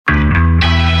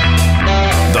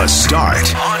The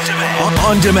Start. On demand.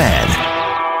 On demand.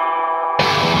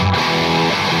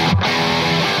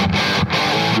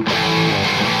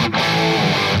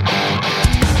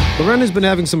 Loren has been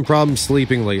having some problems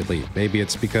sleeping lately. Maybe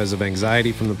it's because of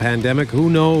anxiety from the pandemic.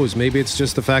 Who knows? Maybe it's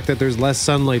just the fact that there's less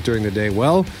sunlight during the day.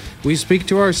 Well, we speak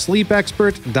to our sleep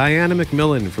expert, Diana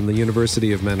McMillan from the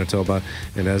University of Manitoba.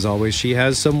 And as always, she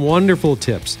has some wonderful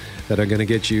tips that are going to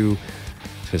get you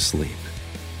to sleep.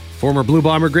 Former Blue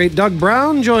Bomber great Doug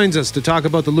Brown joins us to talk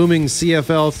about the looming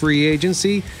CFL free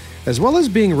agency, as well as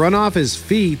being run off his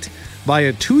feet by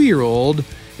a 2-year-old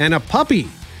and a puppy.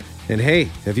 And hey,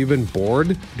 have you been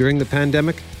bored during the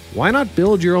pandemic? Why not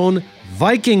build your own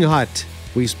Viking hut?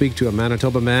 We speak to a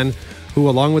Manitoba man who,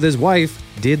 along with his wife,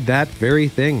 did that very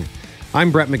thing.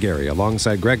 I'm Brett McGarry,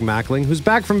 alongside Greg Mackling, who's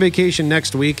back from vacation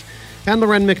next week, and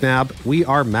Loren McNabb. We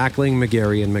are Mackling,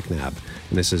 McGarry, and McNabb.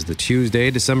 And this is the Tuesday,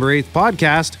 December 8th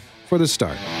podcast for The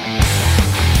Start.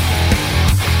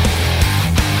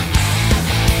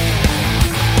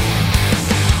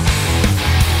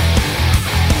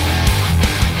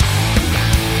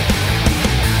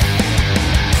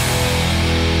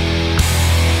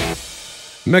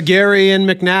 McGarry and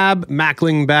McNabb,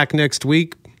 Mackling back next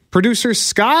week. Producer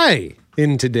Sky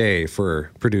in today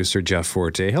for producer Jeff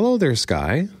Forte. Hello there,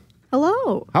 Sky.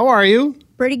 Hello. How are you?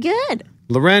 Pretty good.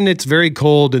 Loren, it's very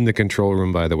cold in the control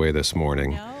room, by the way, this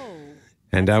morning. No.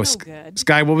 And that's no good.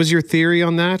 Sky, what was your theory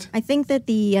on that? I think that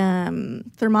the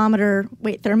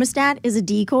thermostat is a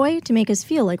decoy to make us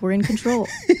feel like we're in control.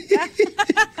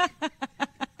 It's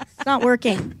not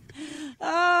working.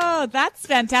 Oh, that's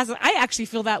fantastic. I actually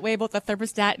feel that way about the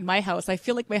thermostat in my house. I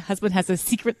feel like my husband has a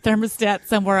secret thermostat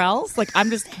somewhere else. Like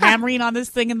I'm just hammering on this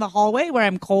thing in the hallway where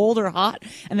I'm cold or hot,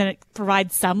 and then it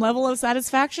provides some level of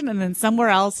satisfaction, and then somewhere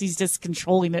else he's just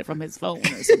controlling it from his phone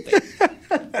or something.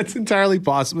 That's entirely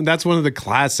possible. That's one of the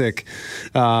classic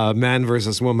man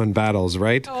versus woman battles,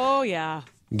 right? Oh, yeah.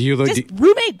 Just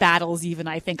roommate battles, even.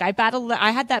 I think I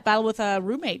had that battle with a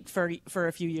roommate for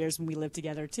a few years when we lived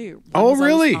together too. One was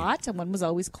really? Always hot, and one was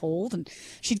always cold, and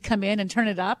she'd come in and turn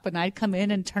it up, and I'd come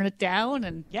in and turn it down,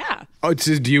 and yeah. Oh,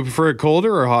 so do you prefer it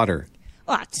colder or hotter?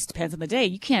 Well, it just depends on the day.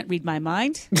 You can't read my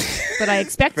mind, but I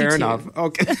expect you to. Fair enough.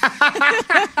 Okay.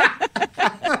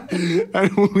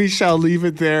 And we shall leave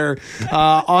it there.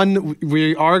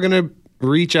 We are going to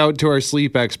reach out to our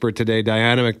sleep expert today,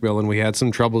 Diana McMillan. We had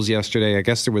some troubles yesterday. I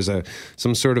guess there was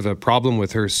some sort of a problem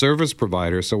with her service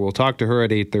provider, so we'll talk to her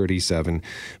at 8:37.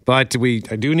 But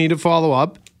I do need to follow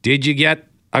up. Did you get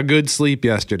a good sleep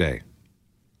yesterday?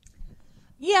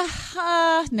 Yeah,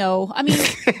 no. I mean,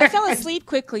 I fell asleep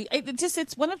quickly.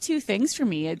 It's one of two things for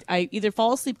me. I either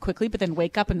fall asleep quickly, but then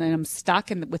wake up and then I'm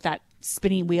stuck with that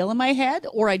spinning wheel in my head,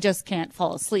 or I just can't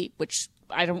fall asleep, which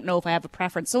I don't know if I have a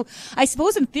preference. So I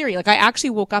suppose in theory, like I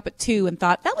actually woke up at 2 and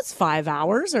thought that was 5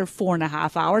 hours or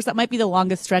 4.5 hours. That might be the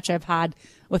longest stretch I've had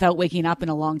without waking up in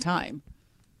a long time.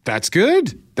 That's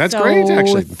good. That's great,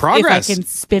 actually. Progress. If I can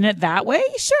spin it that way,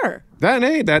 sure.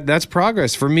 That's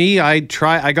progress. For me, I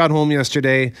got home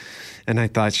yesterday and I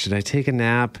thought, should I take a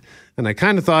nap? And I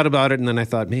kind of thought about it, and then I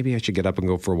thought maybe I should get up and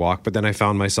go for a walk. But then I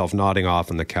found myself nodding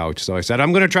off on the couch. So I said,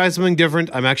 I'm going to try something different.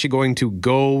 I'm actually going to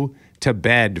go to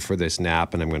bed for this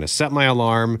nap, and I'm going to set my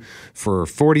alarm for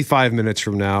 45 minutes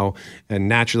from now. And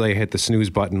naturally, I hit the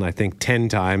snooze button, I think 10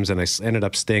 times, and I ended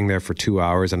up staying there for 2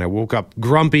 hours. And I woke up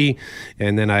grumpy,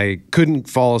 and then I couldn't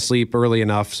fall asleep early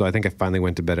enough. So I think I finally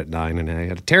went to bed at 9, and I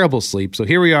had a terrible sleep. So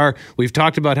here we are. We've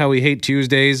talked about how we hate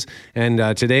Tuesdays, and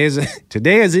today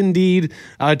is indeed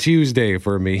a Tuesday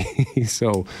for me.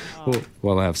 So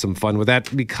we'll have some fun with that,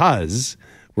 because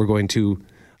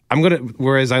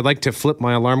whereas I like to flip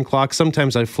my alarm clock,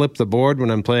 sometimes I flip the board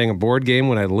when I'm playing a board game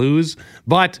when I lose,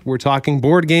 but we're talking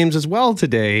board games as well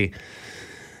today.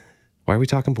 Why are we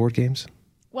talking board games?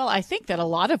 Well, I think that a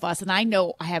lot of us, and I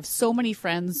know I have so many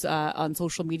friends on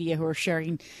social media who are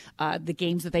sharing the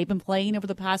games that they've been playing over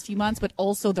the past few months, but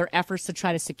also their efforts to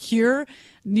try to secure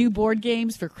new board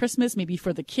games for Christmas, maybe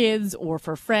for the kids or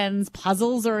for friends.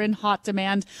 Puzzles are in hot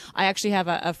demand. I actually have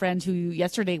a friend who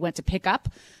yesterday went to pick up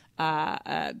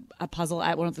a puzzle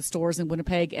at one of the stores in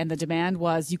Winnipeg, and the demand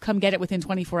was, you come get it within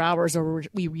 24 hours or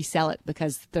we resell it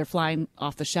because they're flying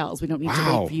off the shelves. We don't need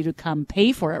to wait for you to come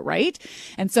pay for it, right?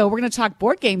 And so we're going to talk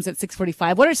board games at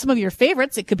 6:45. What are some of your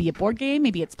favorites? It could be a board game,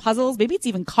 maybe it's puzzles, maybe it's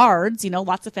even cards. You know,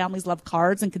 lots of families love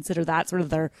cards and consider that sort of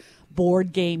their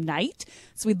board game night.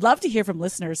 So we'd love to hear from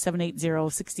listeners,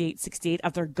 780-6868,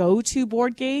 of their go-to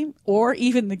board game or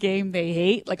even the game they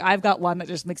hate. Like, I've got one that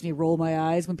just makes me roll my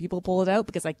eyes when people pull it out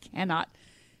because I cannot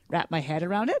wrap my head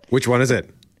around it. Which one is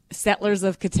it? Settlers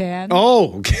of Catan.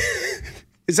 Oh,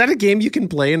 is that a game you can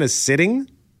play in a sitting?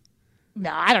 No,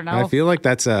 I don't know. I feel like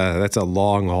that's a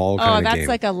long haul kind of game. Oh, that's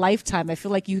like a lifetime. I feel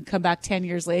like you could come back 10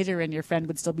 years later and your friend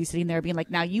would still be sitting there being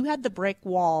like, now you had the brick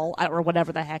wall or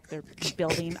whatever the heck they're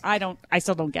building. I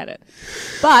still don't get it.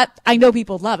 But I know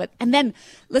people love it. And then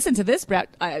listen to this, Brett.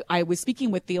 I was speaking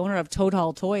with the owner of Toad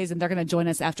Hall Toys, and they're going to join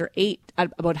us after 8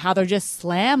 about how they're just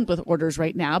slammed with orders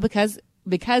right now because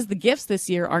the gifts this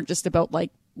year aren't just about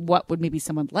like, what would maybe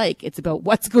someone like? It's about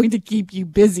what's going to keep you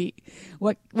busy,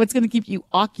 what's going to keep you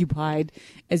occupied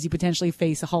as you potentially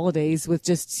face the holidays with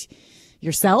just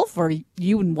yourself or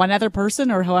you and one other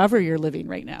person or however you're living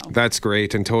right now. That's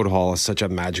great. And Toad Hall is such a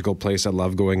magical place. I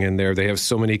love going in there. They have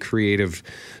so many creative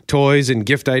toys and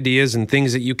gift ideas and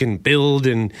things that you can build.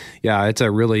 And yeah, it's a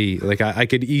really, like I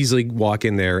could easily walk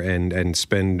in there and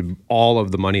spend all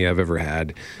of the money I've ever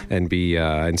had and be,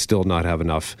 and still not have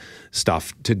enough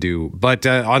stuff to do. But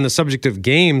on the subject of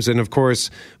games, and of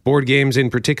course, board games in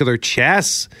particular,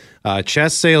 chess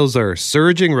sales are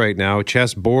surging right now.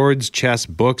 Chess boards, chess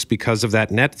books, because of that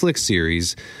Netflix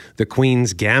series, The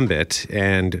Queen's Gambit.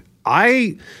 And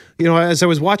as I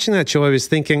was watching that show, I was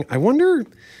thinking, I wonder,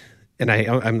 and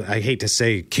I hate to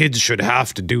say kids should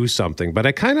have to do something, but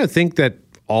I kind of think that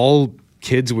all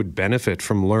kids would benefit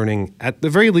from learning, at the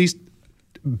very least,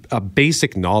 a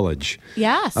basic knowledge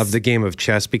of the game of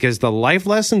chess, because the life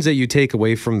lessons that you take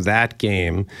away from that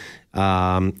game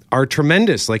are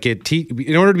tremendous. Like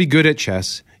in order to be good at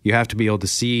chess, you have to be able to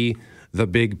see the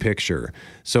big picture.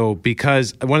 So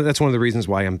that's one of the reasons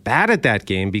why I'm bad at that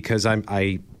game, because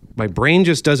my brain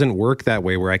just doesn't work that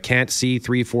way, where I can't see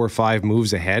 3, 4, 5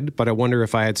 moves ahead. But I wonder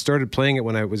if I had started playing it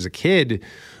when I was a kid,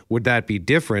 would that be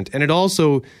different? And it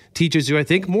also teaches you, I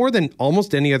think, more than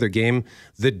almost any other game,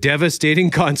 the devastating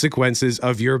consequences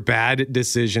of your bad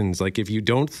decisions. Like if you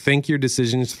don't think your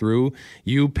decisions through,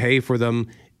 you pay for them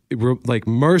like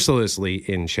mercilessly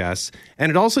in chess. And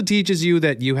it also teaches you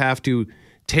that you have to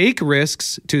take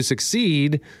risks to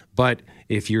succeed, but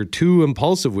if you're too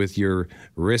impulsive with your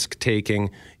risk taking,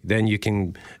 then you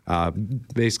can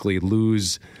basically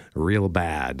lose real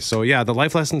bad. So yeah, the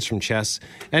life lessons from chess,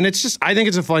 and I think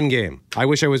it's a fun game. I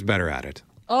wish I was better at it.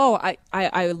 Oh,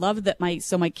 I love that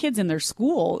my kids in their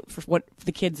school,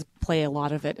 the kids play a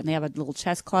lot of it, and they have a little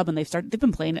chess club, and they've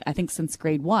been playing it, I think, since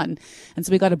grade 1. And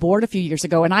so we got a board a few years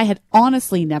ago, and I had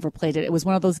honestly never played it. It was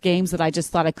one of those games that I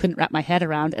just thought I couldn't wrap my head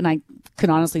around, and I can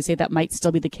honestly say that might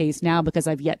still be the case now because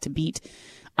I've yet to beat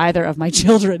either of my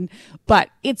children. But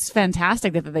it's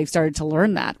fantastic that they've started to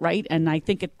learn that, right? And I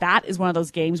think that is one of those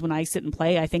games when I sit and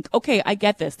play, I think, okay, I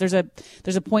get this. There's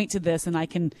a point to this, and I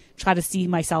can try to see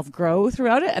myself grow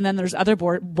throughout it. And then there's other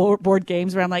board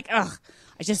games where I'm like, ugh,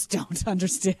 I just don't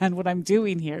understand what I'm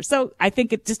doing here. So I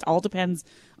think it just all depends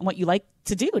on what you like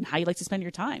to do and how you like to spend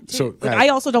your time, too. So I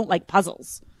also don't like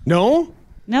puzzles. No?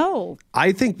 No.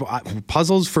 I think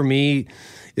puzzles for me,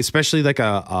 especially like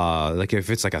if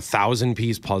it's like a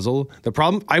 1,000-piece puzzle, the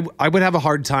problem, I would have a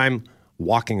hard time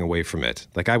walking away from it.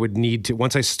 Like I would need to,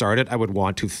 once I start it, I would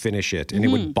want to finish it, and it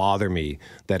would bother me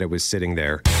that it was sitting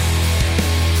there.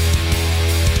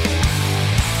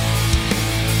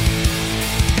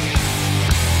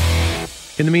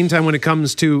 In the meantime, when it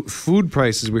comes to food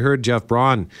prices, we heard Jeff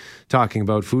Braun talking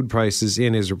about food prices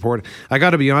in his report. I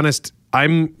got to be honest,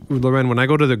 Loren, when I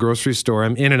go to the grocery store,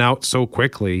 I'm in and out so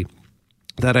quickly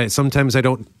that sometimes I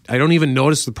don't even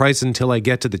notice the price until I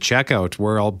get to the checkout,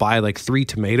 where I'll buy like 3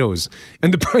 tomatoes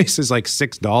and the price is like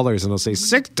 $6, and I'll say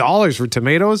 $6 for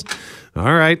tomatoes.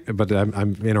 All right, but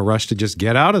I'm in a rush to just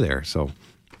get out of there. So,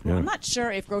 yeah. Well, I'm not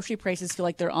sure if grocery prices feel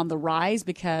like they're on the rise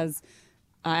because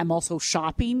I'm also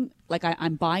shopping. Like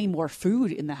I'm buying more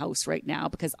food in the house right now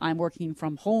because I'm working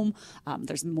from home.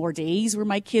 There's more days where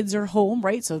my kids are home,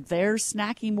 right? So they're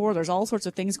snacking more. There's all sorts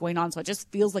of things going on. So it just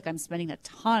feels like I'm spending a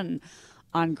ton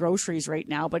on groceries right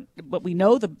now, but we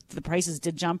know the prices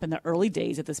did jump in the early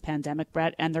days of this pandemic,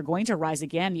 Brett, and they're going to rise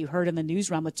again. You heard in the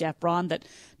newsroom with Jeff Braun that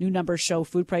new numbers show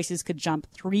food prices could jump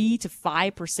 3 to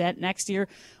 5% next year,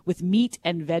 with meat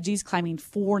and veggies climbing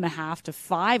 4.5 to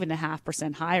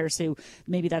 5.5% higher. So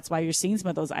maybe that's why you're seeing some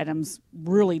of those items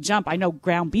really jump. I know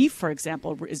ground beef, for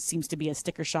example, seems to be a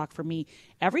sticker shock for me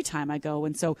every time I go.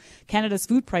 And so Canada's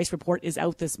food price report is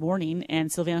out this morning, and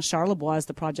Sylvain Charlebois is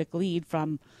the project lead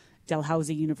from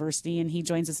Dalhousie University, and he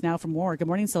joins us now for more. Good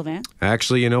morning, Sylvain.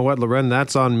 Actually, you know what, Loren,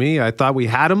 that's on me. I thought we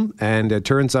had him, and it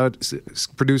turns out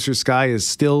producer Sky is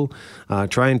still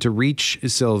trying to reach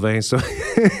Sylvain. So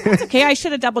that's okay. I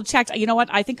should have double checked. You know what?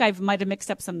 I think I might have mixed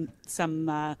up some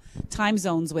time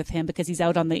zones with him because he's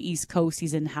out on the East Coast.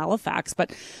 He's in Halifax,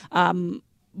 but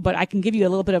but I can give you a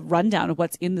little bit of rundown of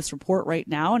what's in this report right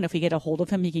now. And if we get a hold of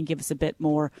him, he can give us a bit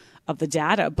more of the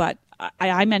data. But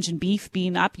I mentioned beef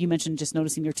being up. You mentioned just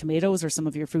noticing your tomatoes or some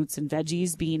of your fruits and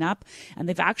veggies being up. And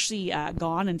they've actually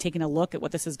gone and taken a look at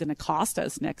what this is going to cost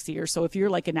us next year. So if you're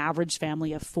like an average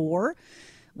family of 4,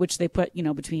 which they put,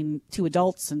 between 2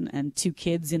 adults and 2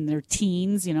 kids in their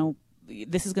teens,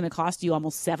 this is going to cost you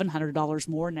almost $700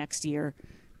 more next year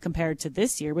compared to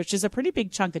this year, which is a pretty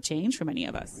big chunk of change for many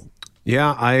of us.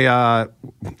 Yeah,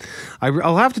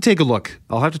 I'll have to take a look.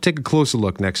 I'll have to take a closer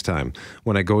look next time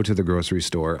when I go to the grocery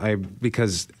store.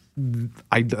 Because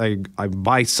I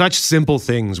buy such simple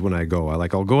things when I go.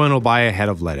 I'll go and I'll buy a head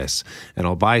of lettuce and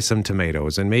I'll buy some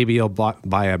tomatoes and maybe I'll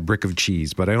buy a brick of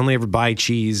cheese. But I only ever buy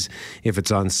cheese if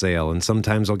it's on sale, and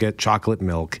sometimes I'll get chocolate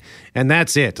milk, and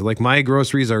that's it. Like, my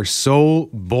groceries are so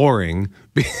boring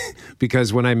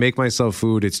because when I make myself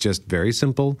food, it's just very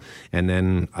simple, and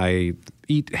then I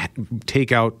eat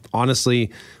takeout. Honestly,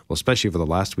 well, especially for the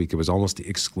last week, it was almost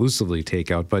exclusively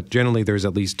takeout, but generally there's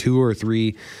at least 2 or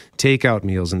 3 takeout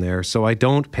meals in there. So I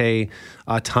don't pay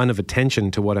a ton of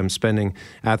attention to what I'm spending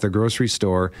at the grocery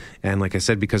store. And like I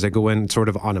said, because I go in sort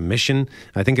of on a mission,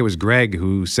 I think it was Greg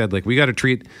who said, we got to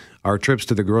treat our trips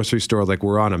to the grocery store like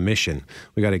we're on a mission.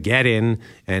 We got to get in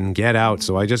and get out.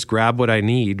 So I just grab what I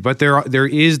need. But there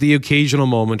is the occasional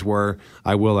moment where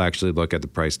I will actually look at the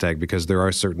price tag, because there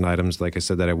are certain items, like I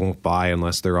said, that I won't buy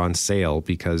unless they're on sale.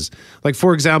 Because,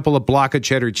 for example, a block of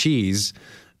cheddar cheese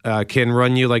can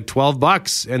run you like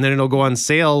 $12, and then it'll go on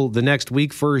sale the next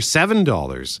week for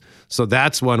 $7. So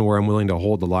that's one where I'm willing to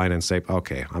hold the line and say,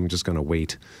 okay, I'm just going to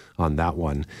wait on that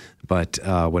one. But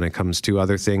when it comes to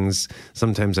other things,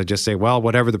 sometimes I just say, well,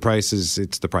 whatever the price is,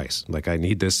 it's the price. I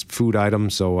need this food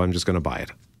item, so I'm just going to buy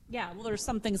it. Yeah, well, there's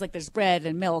some things like there's bread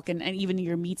and milk and even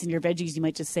your meats and your veggies. You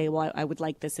might just say, well, I would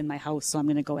like this in my house, so I'm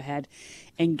going to go ahead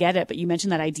and get it. But you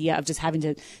mentioned that idea of just having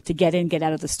to get in, get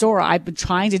out of the store. I've been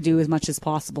trying to do as much as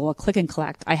possible a click and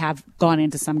collect. I have gone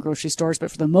into some grocery stores, but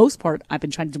for the most part, I've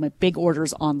been trying to do my big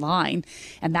orders online.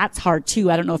 And that's hard too.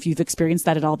 I don't know if you've experienced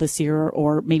that at all this year,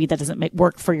 or maybe that doesn't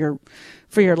work for your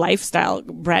lifestyle,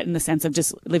 Brett, in the sense of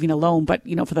just living alone. But,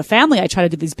 for the family, I try to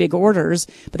do these big orders,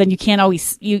 but then you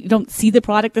don't see the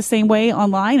product the same way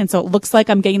online. And so it looks like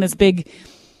I'm getting this big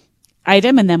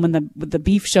item. And then when the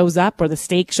beef shows up or the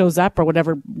steak shows up or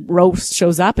whatever roast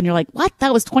shows up, and you're like, what?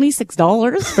 That was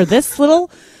 $26 for this little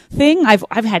thing?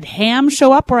 I've had ham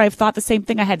show up where I've thought the same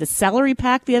thing. I had the celery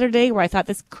pack the other day where I thought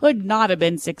this could not have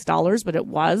been $6, but it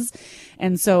was.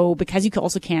 And so because you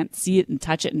also can't see it and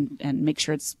touch it and make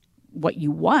sure it's what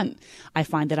you want, I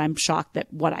find that I'm shocked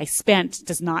that what I spent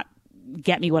does not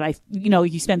get me what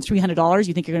you spend $300,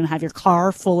 you think you're going to have your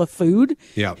car full of food.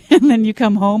 Yeah. And then you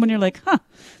come home and you're like,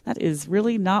 that is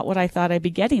really not what I thought I'd be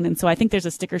getting. And so I think there's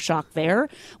a sticker shock there.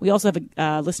 We also have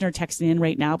a listener texting in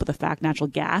right now, but the fact natural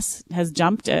gas has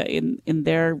jumped in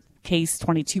their case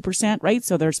 22%, right?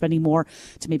 So they're spending more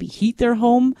to maybe heat their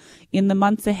home in the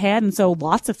months ahead. And so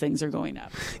lots of things are going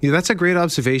up. Yeah, that's a great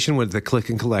observation with the click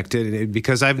and collect it,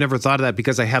 because I've never thought of that,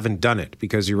 because I haven't done it.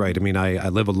 Because you're right. I mean, I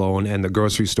live alone and the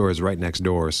grocery store is right next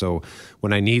door. So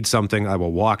when I need something, I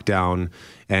will walk down,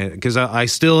 and because I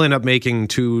still end up making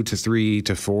 2 to 3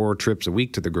 to 4 trips a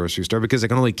week to the grocery store, because I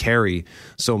can only carry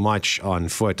so much on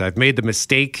foot. I've made the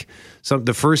mistake. So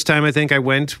the first time I think I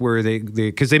went, where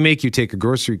because they make you take a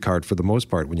grocery cart for the most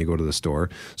part when you go to the store.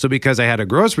 So because I had a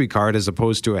grocery cart as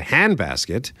opposed to a hand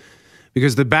basket,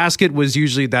 because the basket was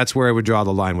usually, that's where I would draw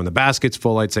the line. When the basket's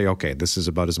full, I'd say, okay, this is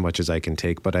about as much as I can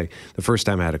take. But the first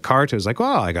time I had a cart, I was like,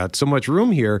 wow, I got so much room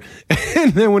here.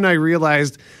 And then when I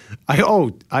realized,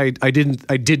 I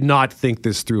did not think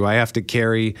this through. I have to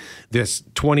carry this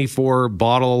 24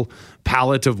 bottle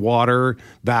pallet of water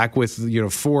back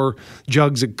with 4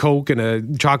 jugs of Coke and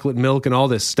a chocolate milk and all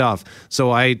this stuff.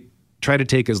 So I try to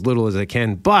take as little as I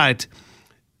can. But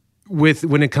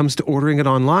when it comes to ordering it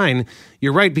online,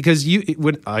 you're right, because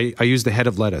I use the head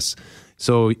of lettuce.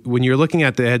 So when you're looking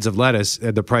at the heads of lettuce,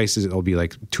 the price it'll be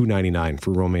like $2.99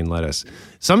 for romaine lettuce.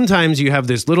 Sometimes you have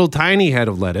this little tiny head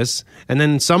of lettuce, and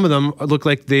then some of them look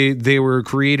like they were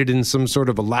created in some sort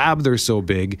of a lab. They're so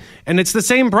big, and it's the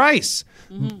same price.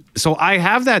 Mm-hmm. So I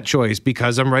have that choice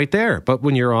because I'm right there. But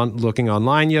when you're looking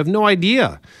online, you have no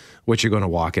idea what you're going to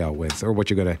walk out with or what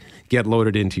you're going to get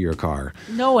loaded into your car.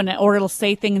 No, or it'll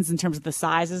say things in terms of the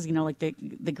sizes, like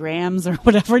the grams or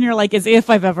whatever, and you're like, as if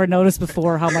I've ever noticed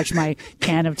before how much my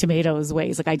can of tomatoes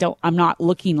weighs. I'm not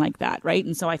looking like that, right?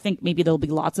 And so I think maybe there'll be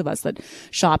lots of us that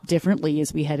shop differently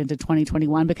as we head into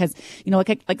 2021, because like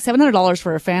 $700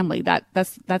 for a family,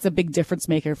 that's a big difference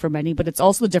maker for many, but it's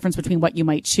also the difference between what you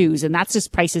might choose, and that's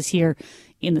just prices here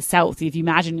in the south. If you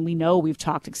imagine, we know we've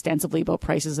talked extensively about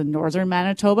prices in northern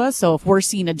Manitoba. So if we're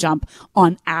seeing a jump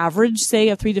on average, say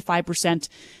of 3 to 5%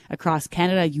 across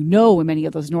Canada, in many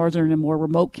of those northern and more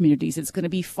remote communities, it's going to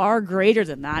be far greater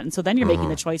than that. And so then you're making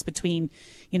the choice between,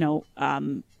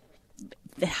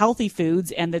 the healthy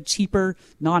foods and the cheaper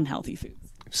non-healthy foods.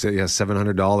 So yeah,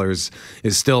 $700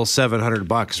 is still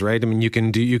 $700, right? I mean, you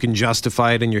can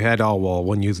justify it in your head. Oh well,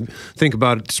 when you think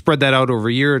about it, spread that out over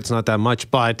a year, it's not that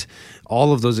much, but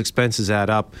all of those expenses add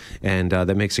up, and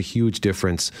that makes a huge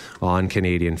difference on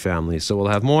Canadian families. So we'll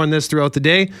have more on this throughout the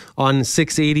day on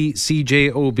 680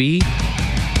 CJOB.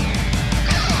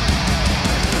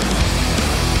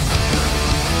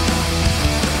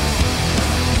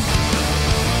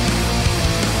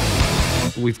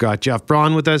 We've got Jeff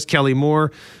Braun with us, Kelly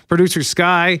Moore, producer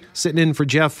Sky sitting in for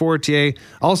Jeff Fortier.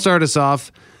 I'll start us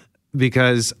off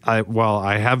because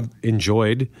I have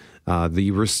enjoyed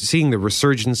seeing the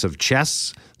resurgence of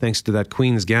chess thanks to that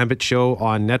Queen's Gambit show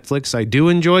on Netflix. I do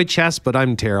enjoy chess, but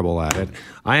I'm terrible at it.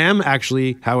 I am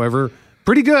actually, however,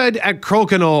 pretty good at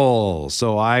crokinole,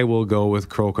 so I will go with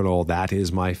crokinole. That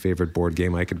is my favorite board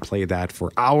game. I could play that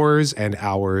for hours and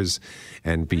hours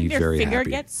and be very happy. Your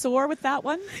finger gets sore with that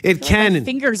one? It can. My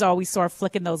finger's always sore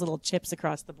flicking those little chips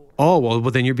across the board. Oh, well,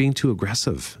 then you're being too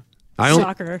aggressive.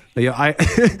 Shocker. Yeah,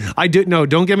 I do. No,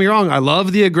 don't get me wrong. I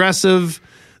love the aggressive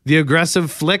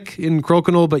flick in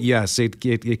crokinole, but yes,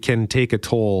 it can take a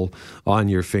toll on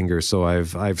your finger. So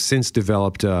I've since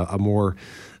developed a more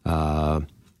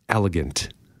elegant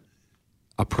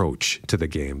approach to the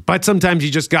game, but sometimes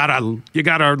you just gotta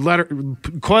let her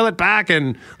coil it back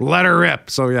and let her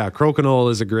rip. So yeah, crokinole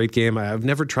is a great game. I've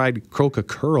never tried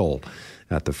croca-curl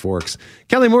at the Forks.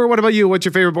 Kelly Moore, what about you? What's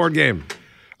your favorite board game?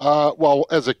 Well,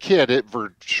 as a kid,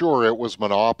 for sure it was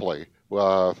Monopoly.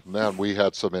 Man, we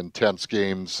had some intense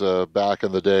games back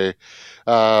in the day.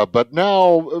 But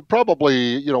now,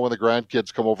 probably, when the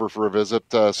grandkids come over for a visit,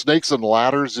 Snakes and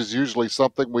Ladders is usually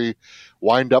something we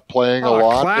wind up playing a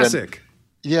lot. Classic.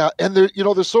 And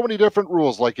there's so many different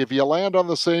rules. Like if you land on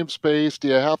the same space, do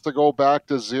you have to go back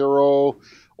to zero?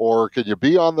 Or can you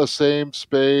be on the same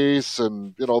space?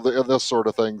 And, and this sort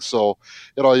of thing. So,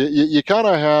 you kind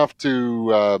of have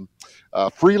to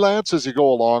freelance as you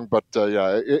go along. But,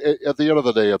 at the end of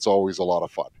the day, it's always a lot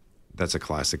of fun. That's a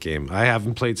classic game. I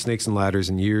haven't played Snakes and Ladders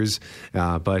in years,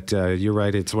 but you're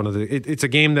right. It's one of it's a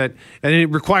game that, and it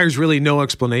requires really no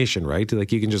explanation, right?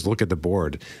 Like you can just look at the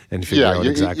board and figure out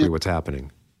exactly what's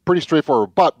happening. Pretty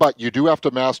straightforward, but you do have to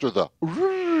master the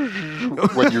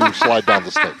when you slide down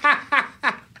the snake.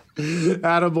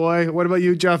 Attaboy. What about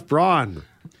you, Jeff Braun?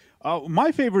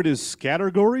 My favorite is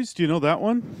Scattergories. Do you know that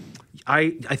one?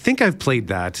 I think I've played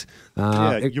that.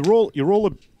 You roll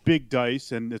a big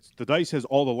dice, and the dice has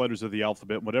all the letters of the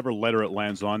alphabet. Whatever letter it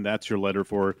lands on, that's your letter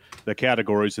for the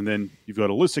categories. And then you've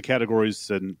got a list of categories,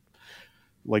 and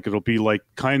it'll be like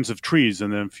kinds of trees.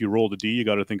 And then if you roll the D, you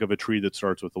got to think of a tree that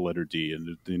starts with the letter D.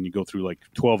 And then you go through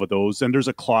 12 of those. And there's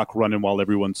a clock running while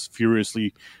everyone's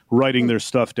furiously writing their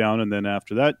stuff down. And then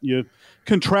after that, you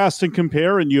contrast and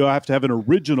compare, and you have to have an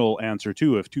original answer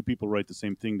too. If two people write the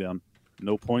same thing down,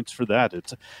 no points for that.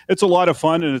 It's a lot of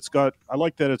fun, and I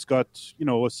like that it's got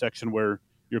a section where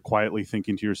you're quietly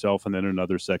thinking to yourself, and then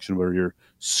another section where you're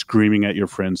screaming at your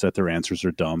friends that their answers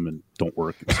are dumb and don't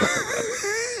work and stuff like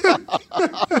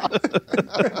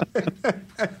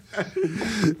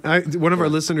that. One of our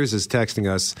listeners is texting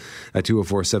us at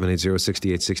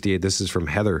 204-780-6868. This is from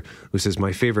Heather, who says,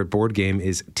 my favorite board game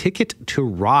is Ticket to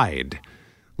Ride.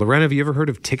 Lorena, have you ever heard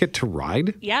of Ticket to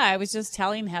Ride? Yeah, I was just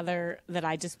telling Heather that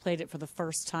I just played it for the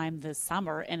first time this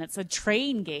summer, and it's a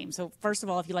train game. So first of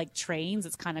all, if you like trains,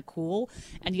 it's kind of cool.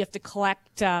 And you have to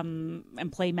collect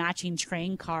and play matching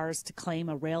train cars to claim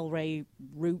a railway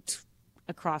route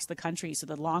across the country. So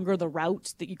the longer the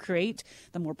route that you create,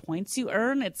 the more points you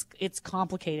earn. It's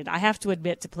complicated. I have to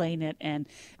admit to playing it, and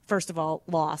first of all,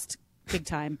 lost big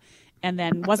time. And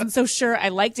then wasn't so sure I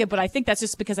liked it, but I think that's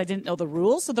just because I didn't know the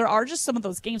rules. So there are just some of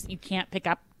those games that you can't pick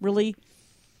up really.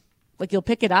 Like you'll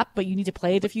pick it up, but you need to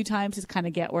play it a few times to kind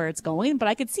of get where it's going. But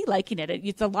I could see liking it.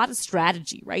 It's a lot of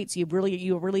strategy, right? So you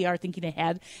really are thinking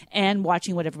ahead and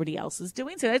watching what everybody else is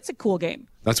doing. So it's a cool game.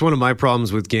 That's one of my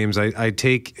problems with games.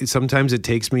 Sometimes it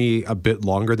takes me a bit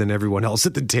longer than everyone else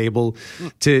at the table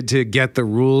to get the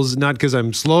rules. Not because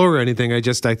I'm slow or anything. I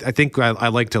think I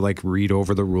like to read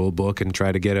over the rule book and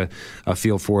try to get a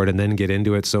feel for it and then get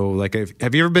into it. So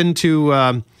have you ever been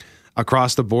to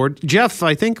Across the Board? Jeff,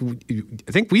 I think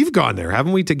we've gone there,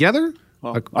 haven't we, together?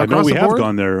 I know we have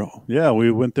gone there. Yeah,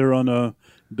 we went there on a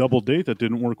double date that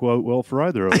didn't work well for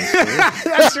either of us.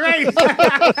 That's right.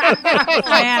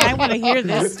 Man, I would to hear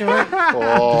this story.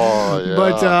 Oh, yeah.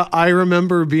 But I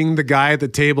remember being the guy at the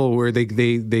table where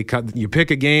they cut. You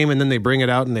pick a game and then they bring it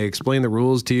out and they explain the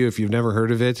rules to you if you've never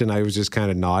heard of it. And I was just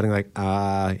kind of nodding like,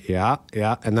 yeah.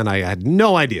 And then I had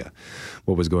no idea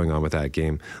what was going on with that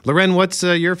game. Loren, what's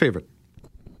your favorite?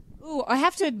 Ooh, I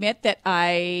have to admit that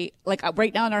right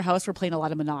now in our house we're playing a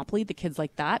lot of Monopoly. The kids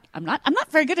like that. I'm not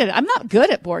very good at it. I'm not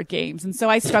good at board games, and so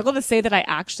I struggle to say that I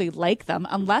actually like them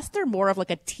unless they're more of like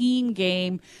a team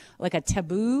game, like a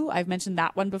Taboo. I've mentioned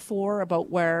that one before about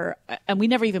where, and we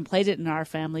never even played it in our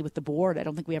family with the board. I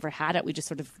don't think we ever had it. We just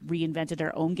sort of reinvented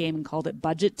our own game and called it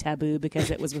Budget Taboo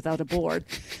because it was without a board.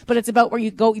 But it's about where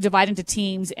you divide into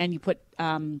teams and you put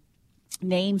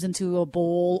names into a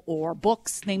bowl or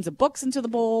names of books into the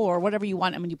bowl or whatever you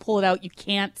want. And when you pull it out, you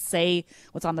can't say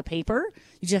what's on the paper.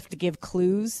 You just have to give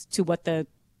clues to what the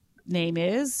name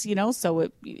is,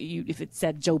 so if it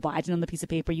said Joe Biden on the piece of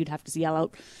paper, you'd have to yell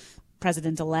out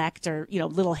president-elect or,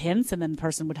 little hints, and then the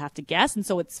person would have to guess. And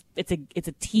so it's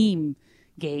a team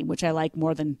game, which I like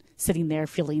more than sitting there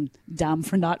feeling dumb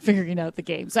for not figuring out the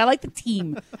game. So I like the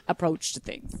team approach to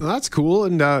things. Well, that's cool.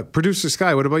 And Producer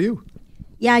Sky, what about you?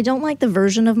 Yeah, I don't like the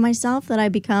version of myself that I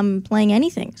become playing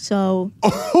anything. So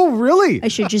Oh, really? I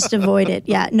should just avoid it.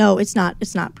 Yeah, no, it's not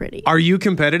pretty. Are you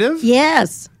competitive?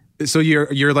 Yes. So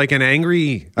you're like an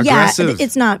angry, aggressive.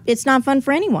 Yeah, it's not fun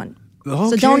for anyone. Okay.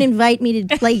 So don't invite me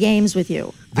to play games with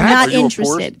you. I'm Are not you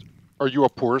interested. Are you a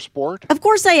poor sport? Of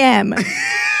course I am.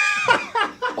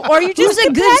 Or you're just Who's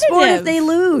a good sport if competitive. they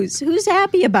lose? Who's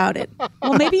happy about it?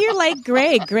 Well, maybe you're like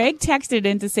Greg. Greg texted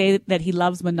in to say that he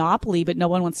loves Monopoly, but no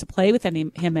one wants to play with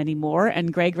him anymore.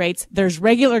 And Greg writes, there's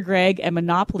regular Greg and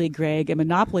Monopoly Greg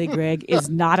is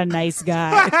not a nice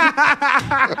guy.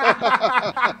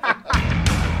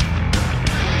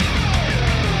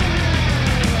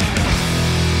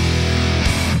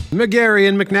 McGarry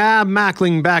and McNabb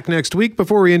Mackling back next week.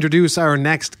 Before we introduce our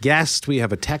next guest, we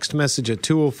have a text message at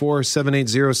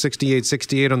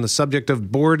 204-780-6868 on the subject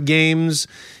of board games.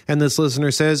 And this listener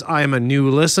says, I am a new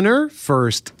listener.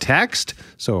 First text.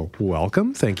 So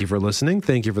welcome. Thank you for listening.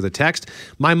 Thank you for the text.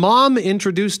 My mom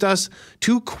introduced us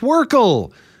to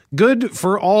Quirkle. Good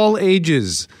for all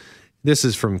ages. This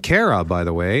is from Kara, by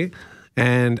the way.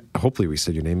 And hopefully we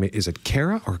said your name. Is it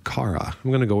Kara or Kara?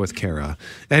 I'm going to go with Kara.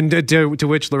 And to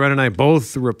which Loretta and I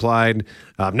both replied,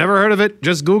 I've never heard of it,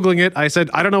 just Googling it. I said,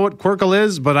 I don't know what Quirkle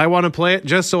is, but I want to play it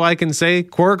just so I can say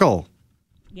Quirkle.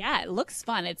 Yeah, it looks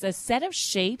fun. It's a set of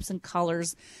shapes and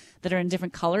colors that are in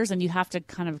different colors, and you have to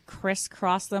kind of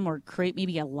crisscross them or create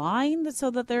maybe a line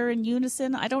so that they're in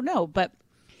unison. I don't know, but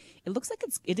it looks like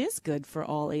it is good for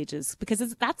all ages because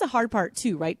that's a hard part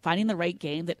too, right? Finding the right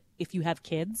game that if you have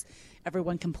kids,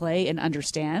 everyone can play and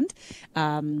understand.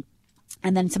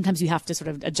 And then sometimes you have to sort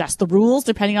of adjust the rules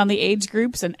depending on the age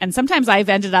groups. And sometimes I've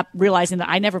ended up realizing that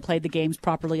I never played the games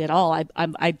properly at all.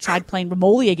 I tried playing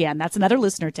Romoli again. That's another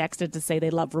listener texted to say they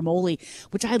love Romoli,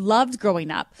 which I loved growing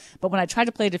up. But when I tried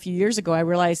to play it a few years ago, I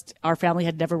realized our family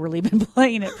had never really been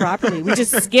playing it properly. We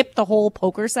just skipped the whole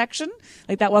poker section.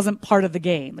 Like that wasn't part of the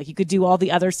game. Like you could do all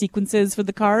the other sequences for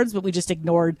the cards, but we just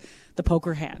ignored the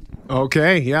poker hand.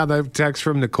 Okay, yeah, that text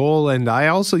from Nicole. And I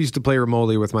also used to play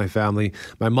Romoli with my family.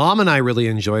 My mom and I really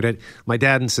enjoyed it. My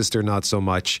dad and sister not so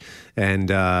much. And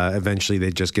eventually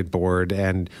they'd just get bored.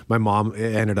 And my mom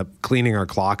ended up cleaning our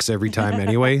clocks every time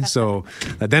anyway. So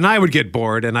then I would get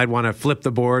bored and I'd want to flip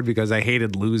the board because I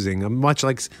hated losing. I'm much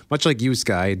like you,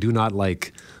 Sky. I do not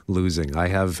like losing. I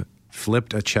have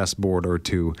flipped a chessboard or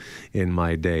two in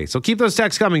my day. So keep those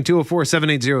texts coming,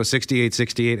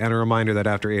 204-780-6868. And a reminder that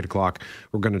after 8 o'clock,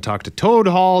 we're going to talk to Toad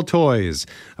Hall Toys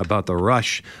about the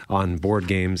rush on board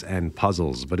games and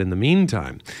puzzles. But in the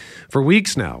meantime, for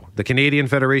weeks now, the Canadian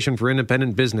Federation for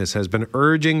Independent Business has been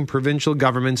urging provincial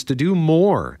governments to do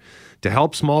more to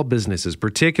help small businesses,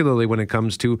 particularly when it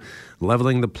comes to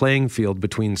leveling the playing field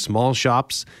between small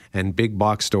shops and big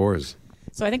box stores.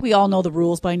 So I think we all know the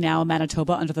rules by now in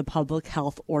Manitoba under the public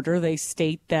health order. They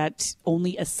state that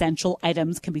only essential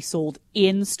items can be sold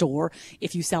in store.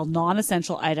 If you sell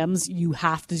non-essential items, you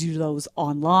have to do those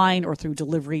online or through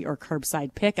delivery or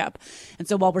curbside pickup. And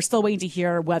so while we're still waiting to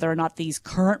hear whether or not these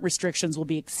current restrictions will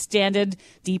be extended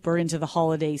deeper into the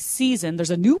holiday season,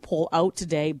 there's a new poll out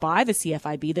today by the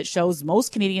CFIB that shows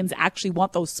most Canadians actually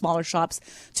want those smaller shops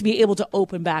to be able to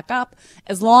open back up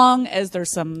as long as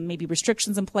there's some maybe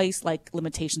restrictions in place like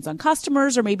limitations on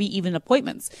customers or maybe even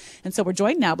appointments. And so we're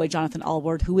joined now by Jonathan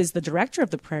Allward, who is the director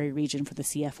of the Prairie region for the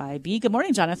CFIB. Good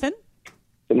morning, Jonathan.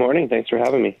 Good morning. Thanks for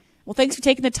having me. Well, thanks for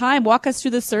taking the time. Walk us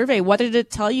through the survey. What did it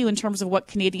tell you in terms of what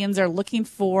Canadians are looking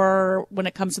for when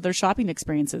it comes to their shopping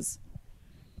experiences?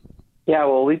 Yeah,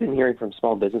 well, we've been hearing from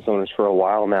small business owners for a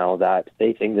while now that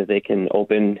they think that they can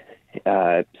open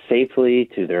safely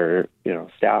to their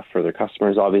staff, for their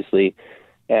customers, obviously.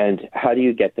 And how do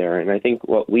you get there? And I think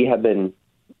what we have been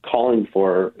calling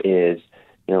for is,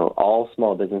 all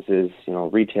small businesses,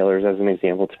 retailers as an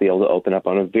example, to be able to open up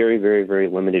on a very, very, very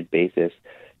limited basis.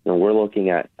 We're looking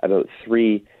at about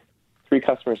three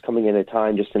customers coming in at a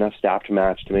time, just enough staff to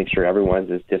match to make sure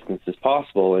everyone's as distanced as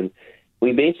possible. And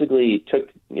we basically took,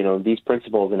 these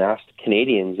principles and asked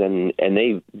Canadians, and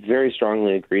they very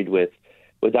strongly agreed with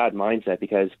that mindset,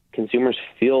 because consumers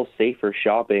feel safer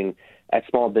shopping at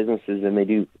small businesses than they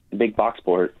do big box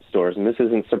stores. And this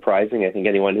isn't surprising. I think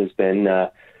anyone who's been,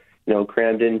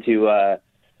 crammed into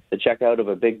the checkout of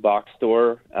a big box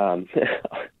store,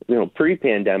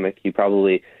 pre-pandemic, you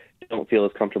probably don't feel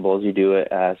as comfortable as you do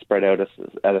spread out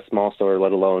at a small store,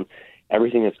 let alone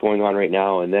everything that's going on right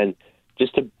now. And then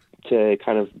just to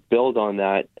kind of build on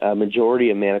that, a majority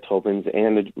of Manitobans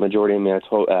and the majority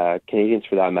of Canadians,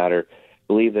 for that matter,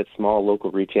 believe that small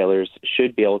local retailers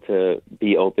should be able to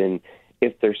be open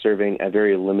if they're serving a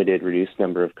very limited, reduced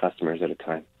number of customers at a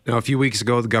time. Now, a few weeks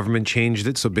ago, the government changed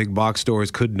it so big box stores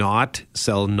could not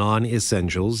sell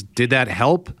non-essentials. Did that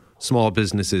help small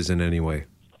businesses in any way?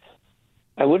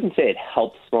 I wouldn't say it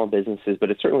helped small businesses, but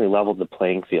it certainly leveled the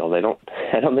playing field. I don't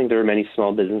think there are many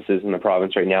small businesses in the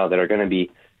province right now that are going to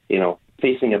be,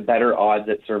 facing a better odds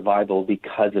at survival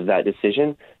because of that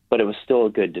decision. But it was still a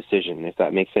good decision, if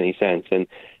that makes any sense. And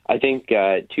I think,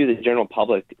 too, the general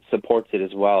public supports it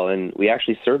as well. And we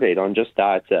actually surveyed on just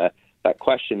that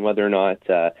question, whether or not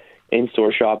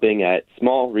in-store shopping at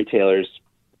small retailers,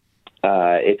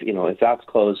 if that's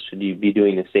closed, should you be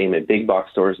doing the same at big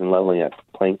box stores and leveling up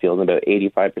the playing field? And about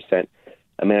 85%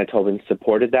 of Manitobans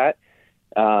supported that.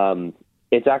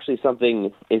 It's actually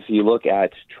something, if you look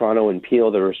at Toronto and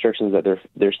Peel, the restrictions that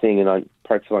they're seeing in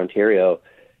parts of Ontario,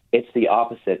 it's the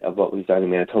opposite of what we've done in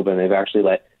Manitoba. And they've actually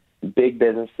let big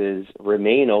businesses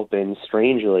remain open,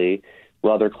 strangely,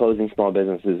 while they're closing small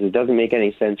businesses. It doesn't make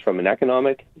any sense from an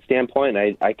economic standpoint.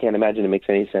 I can't imagine it makes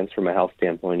any sense from a health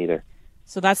standpoint either.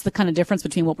 So that's the kind of difference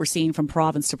between what we're seeing from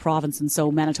province to province. And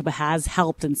so Manitoba has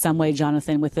helped in some way,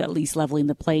 Jonathan, with at least leveling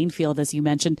the playing field, as you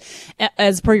mentioned.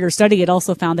 As per your study, it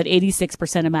also found that 86%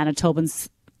 of Manitobans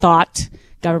thought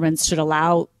governments should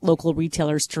allow local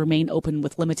retailers to remain open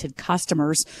with limited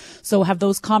customers. So have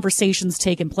those conversations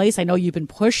taken place? I know you've been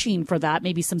pushing for that,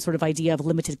 maybe some sort of idea of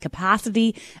limited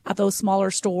capacity at those smaller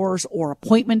stores, or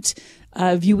appointment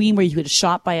viewing where you could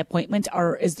shop by appointment.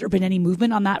 Has there been any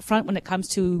movement on that front when it comes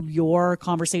to your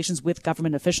conversations with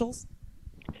government officials?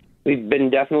 We've been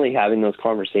definitely having those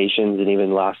conversations, and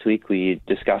even last week we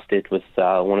discussed it with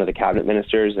one of the cabinet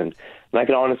ministers, and I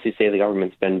can honestly say the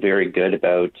government's been very good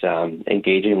about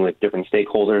engaging with different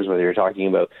stakeholders, whether you're talking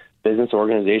about business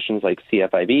organizations like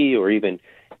CFIB or even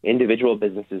individual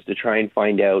businesses, to try and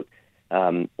find out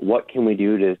what can we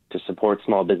do to support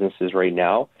small businesses right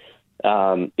now.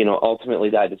 Ultimately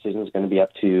that decision is going to be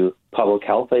up to public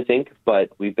health, I think, but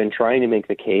we've been trying to make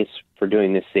the case for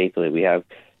doing this safely. We have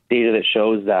data that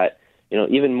shows that,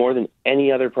 even more than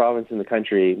any other province in the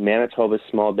country, Manitoba's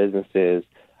small businesses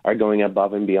are going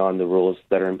above and beyond the rules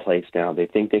that are in place now. They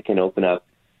think they can open up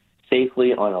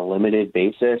safely on a limited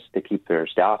basis to keep their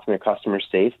staff and their customers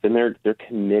safe, and they're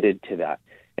committed to that.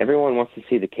 Everyone wants to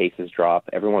see the cases drop.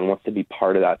 Everyone wants to be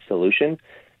part of that solution.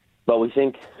 But we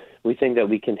think that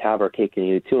we can have our cake and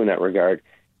eat it too in that regard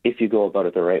if you go about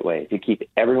it the right way. If you keep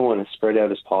everyone as spread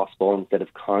out as possible instead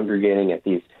of congregating at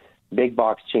these big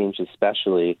box chains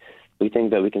especially, we think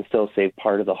that we can still save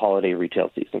part of the holiday retail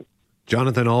season.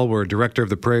 Jonathan Allward, Director of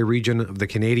the Prairie Region of the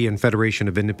Canadian Federation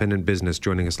of Independent Business,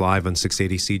 joining us live on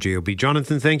 680 CJOB.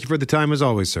 Jonathan, thank you for the time as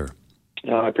always, sir.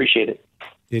 I appreciate it.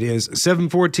 It is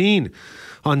 7:14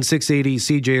 on 680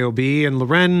 CJOB. And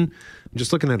Loren, I'm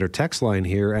just looking at her text line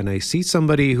here, and I see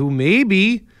somebody who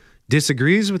maybe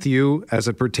disagrees with you as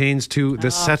it pertains to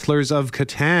the Settlers of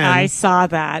Catan. I saw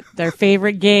that. Their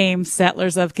favorite game,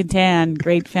 Settlers of Catan.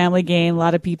 Great family game. A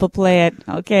lot of people play it.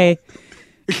 Okay.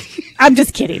 I'm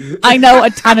just kidding. I know a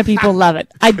ton of people love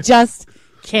it. I just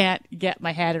can't get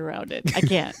my head around it. I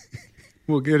can't.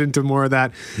 We'll get into more of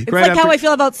that. It's right like how I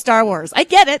feel about Star Wars. I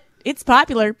get it. It's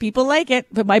popular. People like it.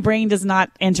 But my brain does not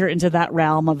enter into that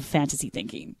realm of fantasy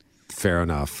thinking. Fair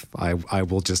enough. I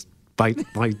will just bite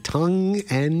my tongue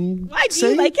and Why, do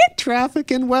you like it?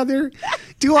 Traffic and weather.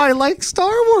 Do I like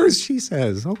Star Wars? She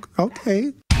says.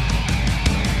 Okay.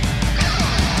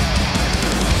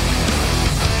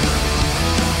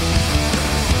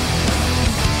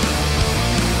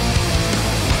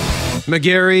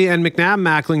 McGarry and McNabb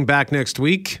Mackling back next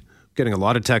week. Getting a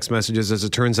lot of text messages, as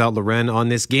it turns out, Loren, on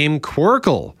this game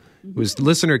Quirkle. It was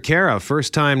listener Kara,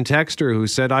 first-time texter, who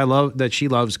said that she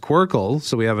loves Quirkle.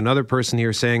 So we have another person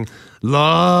here saying,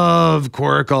 love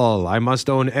Quirkle. I must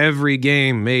own every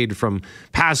game made from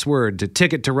Password to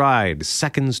Ticket to Ride,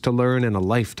 seconds to learn and a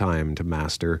lifetime to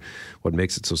master. What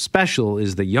makes it so special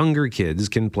is the younger kids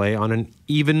can play on an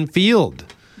even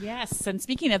field. Yes, and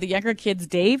speaking of the younger kids,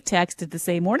 Dave texted to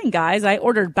say, morning, guys. I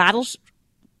ordered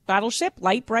Battleship,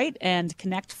 Light Bright, and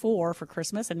Connect 4 for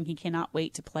Christmas, and he cannot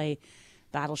wait to play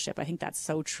Battleship. I think that's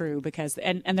so true because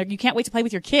you can't wait to play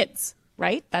with your kids,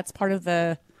 right? That's part of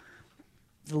the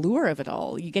lure of it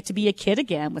all. You get to be a kid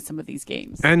again with some of these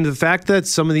games. And the fact that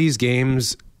some of these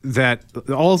games, that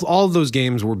all of those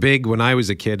games were big when I was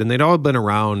a kid, and they'd all been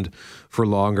around for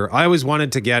longer. I always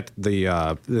wanted to get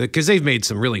because they've made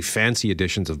some really fancy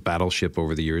editions of Battleship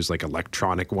over the years, like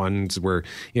electronic ones where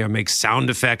it makes sound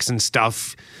effects and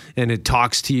stuff, and it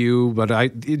talks to you.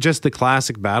 But just the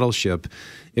classic Battleship,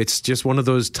 it's just one of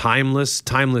those timeless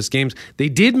games. They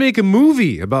did make a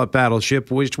movie about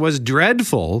Battleship, which was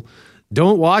dreadful.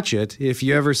 Don't watch it if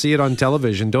you ever see it on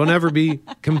television. Don't ever be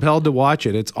compelled to watch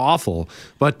it. It's awful.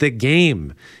 But the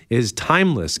game is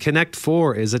timeless. Connect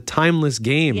 4 is a timeless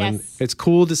game. Yes. And it's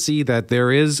cool to see that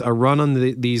there is a run on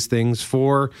these things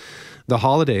for the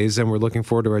holidays. And we're looking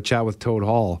forward to our chat with Toad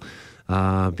Hall.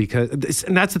 Because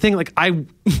that's the thing.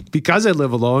 Because I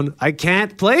live alone, I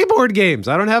can't play board games.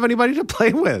 I don't have anybody to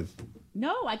play with.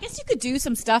 No, I guess you could do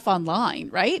some stuff online,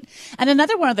 right? And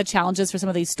another one of the challenges for some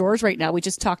of these stores right now, we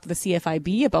just talked to the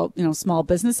CFIB about, small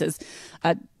businesses.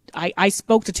 I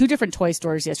spoke to two different toy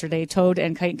stores yesterday, Toad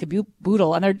and Kite and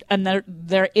Caboodle, and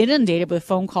they're inundated with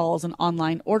phone calls and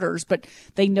online orders, but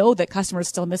they know that customers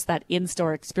still miss that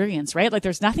in-store experience, right? Like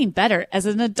there's nothing better as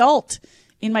an adult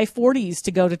in my 40s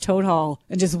to go to Toad Hall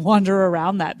and just wander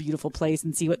around that beautiful place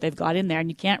and see what they've got in there. And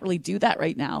you can't really do that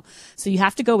right now. So you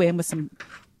have to go in with some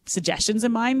suggestions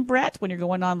in mind, Brett, when you're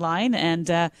going online, and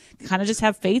kind of just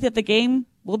have faith that the game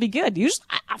will be good. Usually,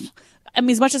 I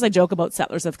mean, as much as I joke about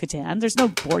Settlers of Catan, there's no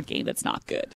board game that's not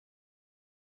good.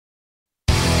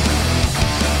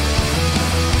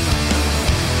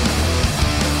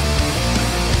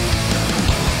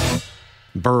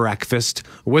 Breakfast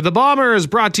with the Bombers,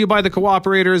 brought to you by the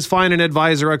Cooperators. Find an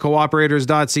advisor at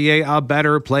cooperators.ca, a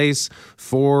better place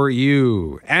for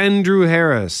you. Andrew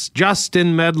Harris,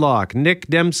 Justin Medlock, Nick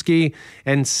Dembski,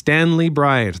 and Stanley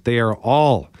Bryant. They are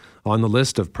all on the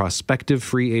list of prospective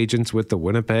free agents with the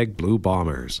Winnipeg Blue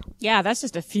Bombers. Yeah, that's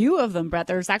just a few of them, Brett.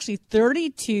 There's actually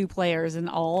 32 players in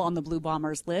all on the Blue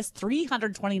Bombers list,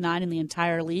 329 in the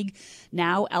entire league,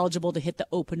 now eligible to hit the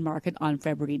open market on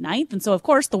February 9th. And so, of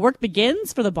course, the work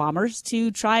begins for the Bombers to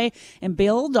try and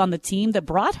build on the team that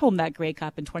brought home that Grey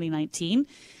Cup in 2019.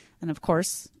 And, of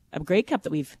course, a Grey Cup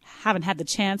that we haven't had the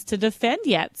chance to defend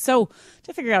yet. So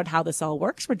to figure out how this all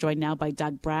works, we're joined now by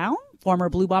Doug Brown, former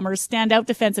Blue Bombers standout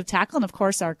defensive tackle, and, of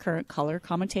course, our current color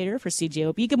commentator for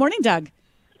CJOB. Good morning, Doug.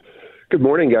 Good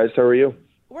morning, guys. How are you?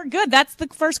 We're good. That's the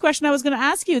first question I was going to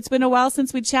ask you. It's been a while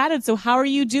since we chatted. So how are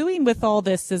you doing with all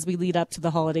this as we lead up to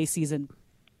the holiday season?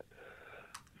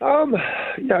 I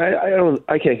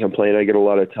can't complain. I get a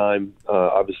lot of time,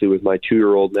 obviously, with my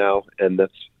 2-year-old now, and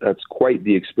that's quite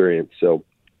the experience. So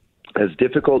as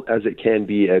difficult as it can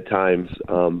be at times,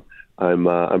 I'm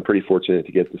pretty fortunate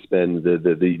to get to spend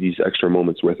these extra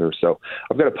moments with her. So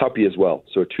I've got a puppy as well.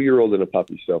 So a 2-year-old and a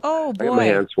puppy. So oh, boy. I got my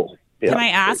hands full. Yeah. Can I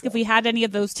ask if we had any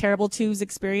of those terrible twos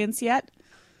experience yet?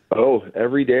 Oh,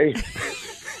 every day.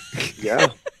 Yeah.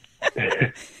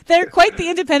 They're quite the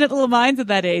independent little minds at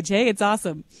that age, hey? It's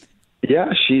awesome.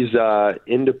 Yeah, she's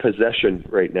into possession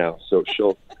right now. So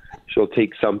she'll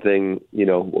take something,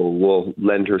 we'll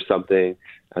lend her something,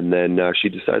 and then she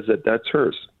decides that that's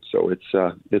hers. So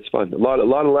it's fun. A lot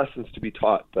of lessons to be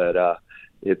taught, but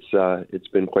it's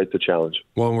been quite the challenge.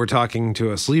 Well, we're talking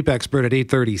to a sleep expert at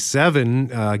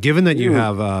 8:37. Given that you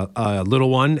have a little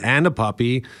one and a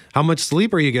puppy, how much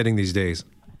sleep are you getting these days?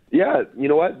 Yeah, you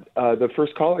know what? The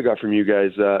first call I got from you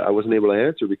guys, I wasn't able to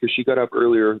answer because she got up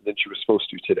earlier than she was supposed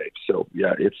to today. So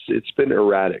yeah, it's been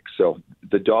erratic. So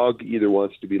the dog either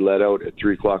wants to be let out at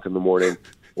 3:00 in the morning,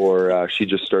 or she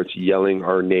just starts yelling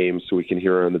our names so we can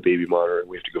hear her on the baby monitor, and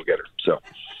we have to go get her. So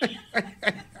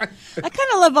I kind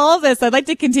of love all of this. I'd like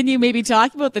to continue maybe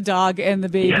talking about the dog and the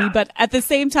baby, but at the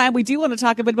same time, we do want to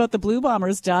talk a bit about the Blue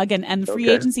Bombers, Doug, and free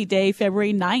agency day,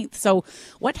 February 9th. So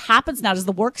what happens now? Does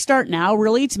the work start now,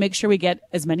 really, to make sure we get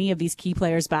as many of these key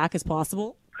players back as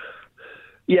possible?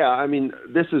 Yeah, I mean,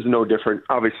 this is no different.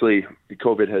 Obviously,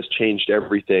 COVID has changed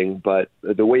everything, but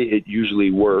the way it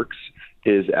usually works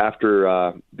is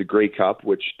after the Grey Cup,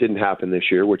 which didn't happen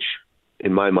this year, which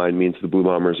in my mind means the Blue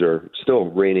Bombers are still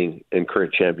reigning and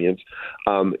current champions.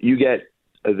 You get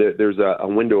there's a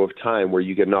window of time where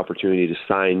you get an opportunity to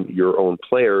sign your own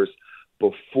players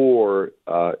before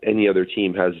any other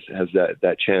team has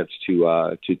that chance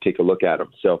to take a look at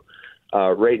them. So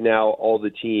right now, all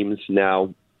the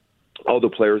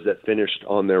players that finished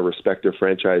on their respective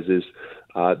franchises,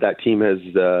 that team has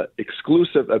the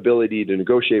exclusive ability to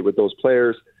negotiate with those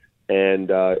players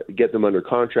and get them under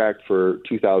contract for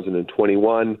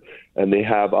 2021. And they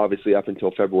have obviously up until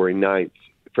February 9th.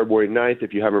 February 9th,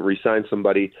 if you haven't re-signed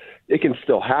somebody, it can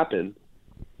still happen,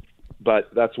 but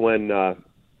that's when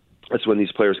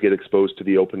these players get exposed to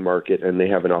the open market and they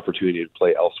have an opportunity to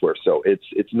play elsewhere. So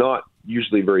it's not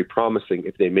usually very promising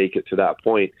if they make it to that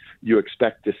point. You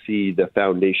expect to see the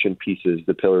foundation pieces,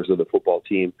 the pillars of the football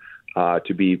team,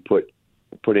 to be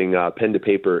putting pen to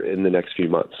paper in the next few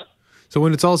months. So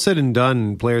when it's all said and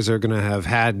done, players are going to have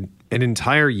had an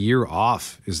entire year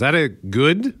off. Is that a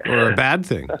good or a bad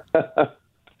thing?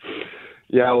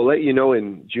 Yeah, I'll let you know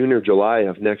in June or July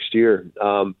of next year.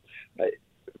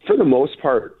 For the most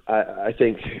part, I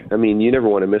think, you never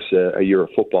want to miss a year of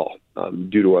football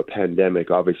due to a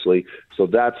pandemic, obviously. So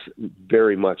that's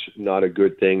very much not a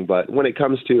good thing. But when it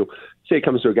comes to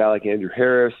a guy like Andrew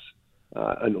Harris,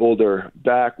 an older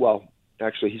back, well,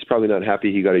 actually, he's probably not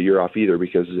happy he got a year off either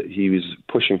because he was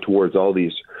pushing towards all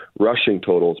these rushing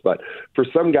totals. But for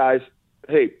some guys,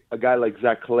 hey, a guy like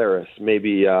Zach Collaros,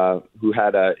 maybe who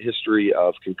had a history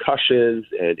of concussions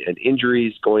and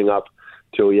injuries going up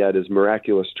till he had his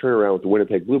miraculous turnaround with the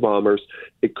Winnipeg Blue Bombers,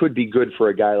 it could be good for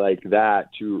a guy like that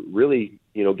to really,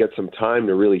 get some time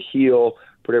to really heal,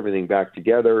 put everything back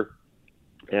together,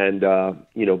 and,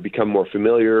 become more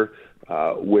familiar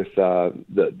with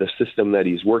the system that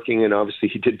he's working in. Obviously,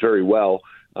 he did very well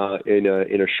in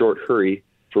a short hurry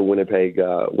for Winnipeg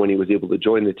when he was able to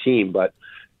join the team. But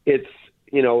it's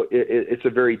a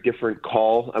very different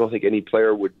call. I don't think any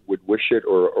player would wish it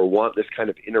or want this kind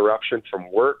of interruption from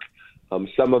work.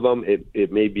 Some of them,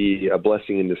 it may be a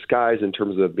blessing in disguise in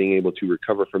terms of being able to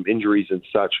recover from injuries and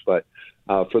such. But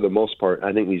for the most part,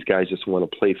 I think these guys just want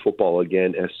to play football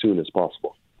again as soon as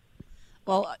possible.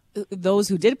 Well, those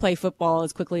who did play football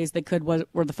as quickly as they could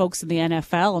were the folks in the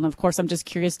NFL. And of course, I'm just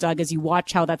curious, Doug, as you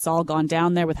watch how that's all gone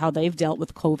down there with how they've dealt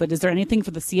with COVID, is there anything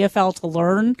for the CFL to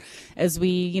learn as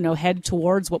we, head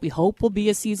towards what we hope will be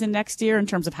a season next year in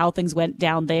terms of how things went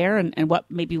down there and what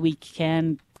maybe we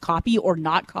can copy or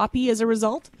not copy as a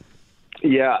result?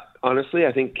 Yeah, honestly,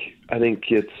 I think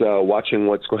it's watching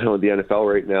what's going on with the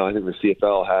NFL right now. I think the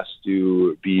CFL has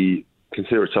to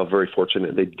consider itself very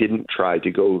fortunate they didn't try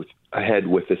to go ahead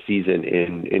with the season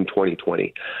in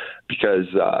 2020 because,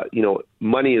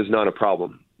 money is not a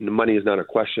problem. Money is not a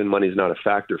question. Money is not a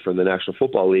factor for the National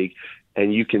Football League.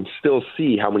 And you can still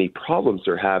see how many problems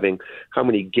they're having, how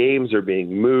many games are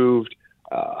being moved,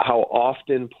 how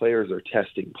often players are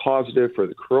testing positive for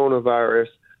the coronavirus,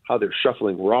 how they're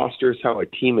shuffling rosters, how a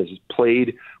team has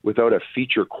played without a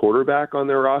feature quarterback on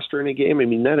their roster in a game.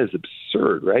 That is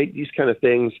absurd, right? These kind of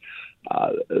things,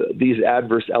 these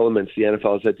adverse elements the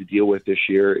NFL has had to deal with this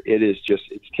year,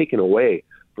 it's taken away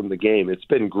from the game. It's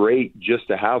been great just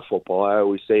to have football. I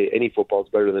always say any football is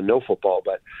better than no football,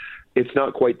 but it's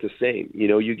not quite the same.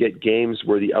 You get games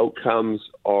where the outcomes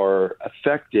are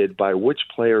affected by which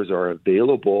players are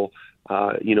available,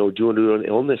 due to an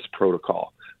illness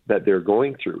protocol that they're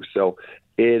going through. So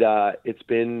it's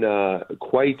been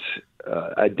quite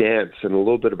a dance and a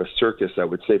little bit of a circus, I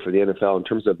would say, for the NFL in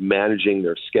terms of managing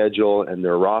their schedule and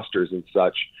their rosters and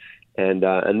such. And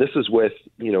this is with,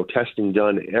 testing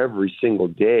done every single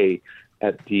day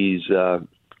at these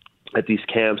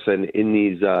camps and in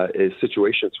these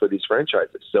situations for these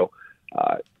franchises. So,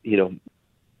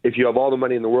 if you have all the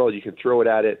money in the world, you can throw it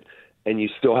at it and you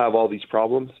still have all these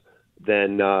problems,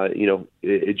 then,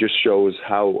 it just shows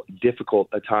how difficult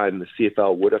a time the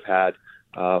CFL would have had,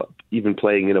 even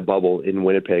playing in a bubble in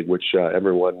Winnipeg, which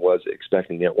everyone was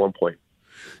expecting at one point.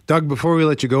 Doug, before we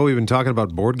let you go, we've been talking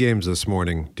about board games this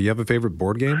morning. Do you have a favorite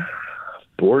board game?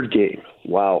 Board game?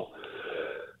 Wow.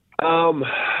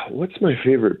 What's my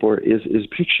favorite board? Is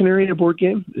Pictionary a board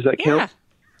game? Does that count?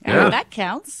 Yeah, that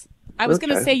counts. I was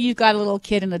going to say you've got a little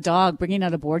kid and a dog. Bringing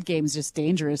out a board game is just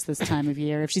dangerous this time of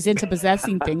year. If she's into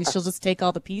possessing things, she'll just take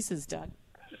all the pieces, Doug.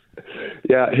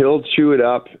 Yeah, he'll chew it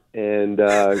up, and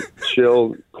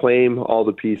she'll claim all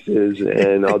the pieces,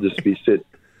 and I'll just be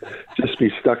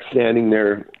stuck standing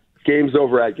there. Game's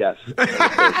over, I guess.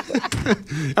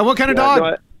 And what kind of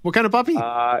dog? What kind of puppy?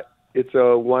 It's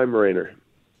a Weimaraner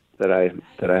that I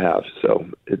have. So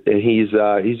he's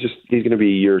going to be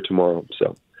a year tomorrow.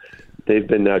 So they've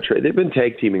been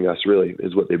tag teaming us. Really,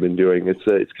 is what they've been doing.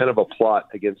 It's kind of a plot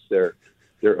against their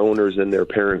their owners and their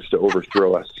parents to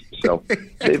overthrow us. So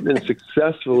they've been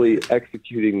successfully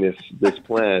executing this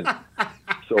plan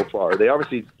so far.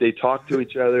 They talk to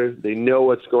each other. They know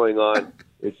what's going on.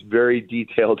 It's very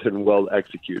detailed and well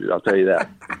executed. I'll tell you that.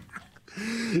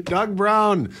 Doug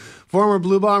Brown, former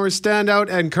Blue Bombers standout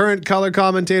and current color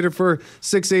commentator for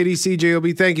 680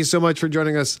 CJOB. Thank you so much for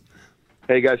joining us.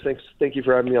 Hey guys, thanks. Thank you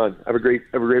for having me on. Have a great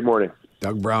morning.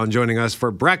 Doug Brown joining us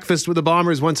for Breakfast with the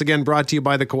Bombers, once again brought to you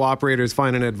by the Cooperators.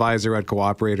 Find an advisor at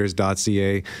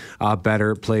cooperators.ca. A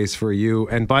better place for you.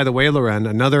 And by the way, Loren,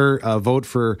 another vote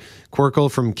for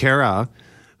Quirkle from Kara,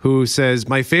 who says,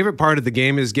 my favorite part of the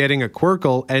game is getting a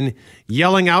Quirkle and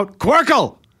yelling out,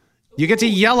 Quirkle! You get to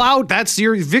yell out. That's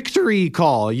your victory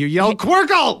call. You yell,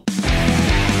 Quirkle!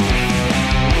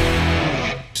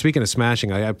 Speaking of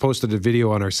smashing, I posted a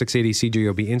video on our 680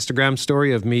 CJOB Instagram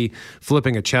story of me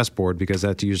flipping a chessboard, because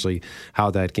that's usually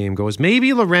how that game goes.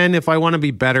 Maybe, Loren, if I want to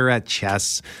be better at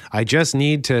chess, I just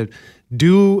need to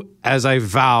do as I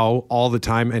vow all the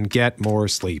time and get more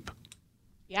sleep.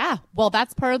 Yeah, well,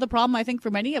 that's part of the problem, I think, for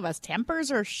many of us.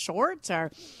 Tempers are short, our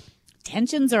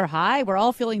tensions are high. We're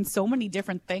all feeling so many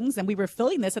different things, and we were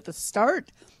feeling this at the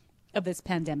start of this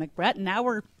pandemic, Brett, and now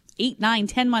we're 8, 9,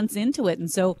 10 months into it,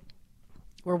 and so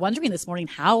we're wondering this morning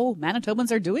how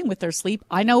Manitobans are doing with their sleep.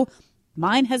 I know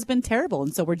mine has been terrible.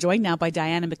 And so we're joined now by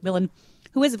Diana McMillan,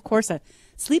 who is, of course, a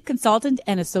sleep consultant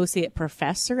and associate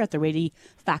professor at the Rady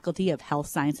Faculty of Health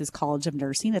Sciences College of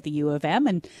Nursing at the U of M.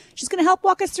 And she's going to help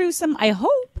walk us through some, I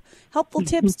hope, helpful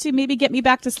tips to maybe get me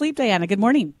back to sleep. Diana, good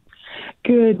morning.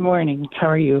 Good morning. How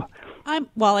are you?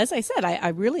 Well, as I said, I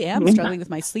really am struggling with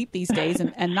my sleep these days,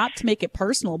 and not to make it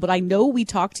personal, but I know we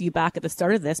talked to you back at the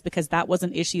start of this because that was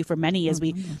an issue for many as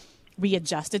we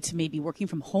readjusted to maybe working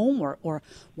from home or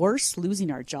worse, losing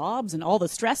our jobs and all the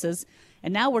stresses.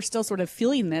 And now we're still sort of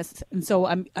feeling this. And so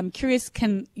I'm curious,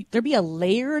 can there be a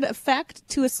layered effect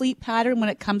to a sleep pattern when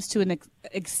it comes to an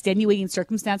extenuating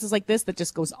circumstances like this that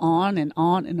just goes on and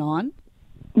on and on?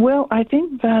 Well, I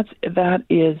think that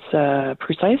is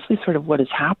precisely sort of what is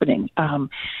happening.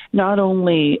 Not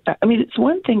only, I mean, it's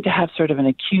one thing to have sort of an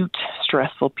acute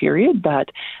stressful period, but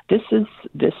this has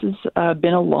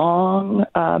been a long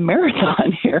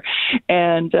marathon here,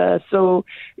 and so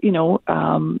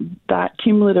that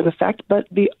cumulative effect. But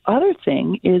the other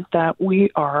thing is that we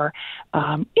are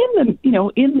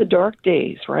in the dark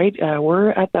days, right? We're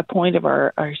at that point of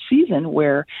our season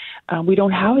where we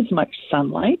don't have as much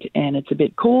sunlight, and it's a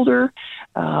bit colder,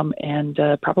 and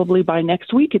probably by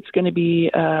next week it's going to be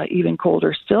even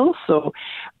colder still. So,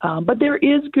 but there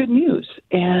is good news,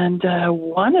 and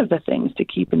one of the things to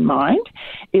keep in mind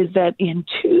is that in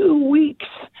 2 weeks,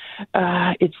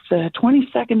 it's the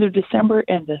 22nd of December,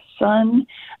 and the sun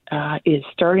is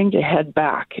starting to head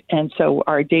back, and so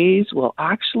our days will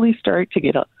actually start to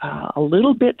get a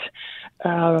little bit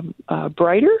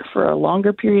brighter for a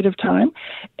longer period of time,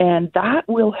 and that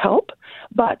will help.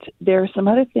 But there are some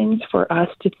other things for us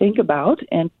to think about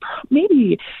and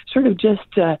maybe sort of just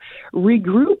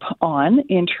regroup on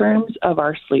in terms of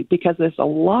our sleep, because there's a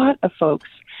lot of folks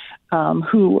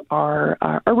who are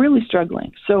really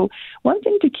struggling. So one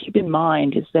thing to keep in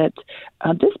mind is that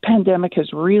this pandemic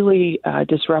has really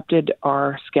disrupted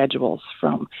our schedules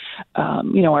from,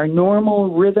 our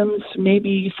normal rhythms.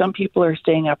 Maybe some people are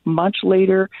staying up much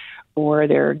later, or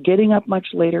they're getting up much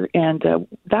later, and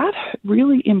that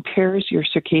really impairs your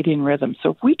circadian rhythm.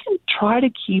 So if we can try to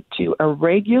keep to a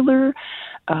regular,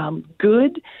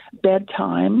 good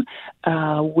bedtime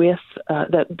with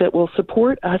that will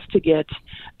support us to get,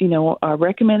 a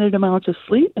recommended amount of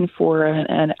sleep, and for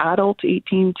an adult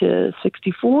 18 to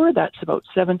 64, that's about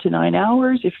 7 to 9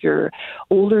 hours. If you're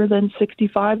older than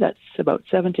 65, that's about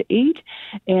 7 to 8,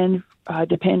 and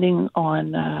depending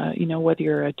on, whether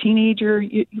you're a teenager,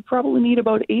 you probably need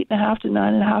about 8.5 to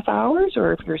 9.5 hours,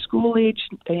 or if you're school age,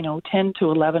 10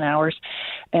 to 11 hours,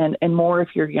 and more if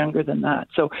you're younger than that.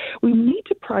 So we need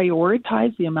to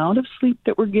prioritize the amount of sleep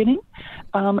that we're getting,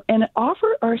 and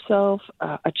offer ourselves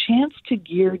a chance to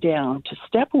gear down, to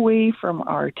step away from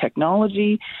our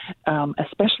technology,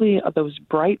 especially those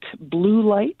bright blue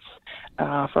lights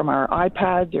from our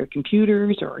iPads or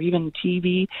computers or even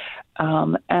TV,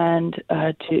 and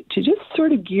to just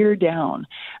sort of gear down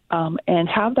and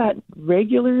have that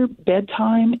regular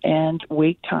bedtime and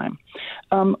wake time.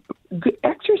 Good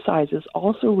exercise is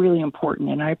also really important,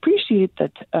 and I appreciate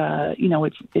that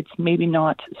it's maybe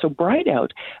not so bright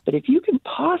out, but if you can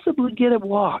possibly get a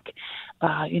walk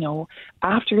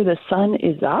after the sun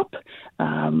is up.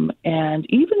 And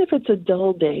even if it's a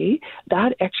dull day,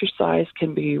 that exercise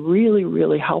can be really,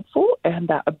 really helpful. And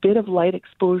that a bit of light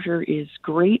exposure is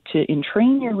great to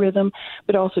entrain your rhythm,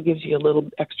 but also gives you a little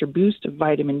extra boost of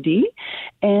vitamin D.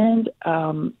 And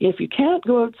if you can't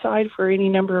go outside for any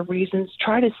number of reasons,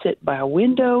 try to sit by a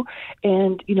window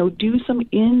and, do some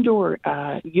indoor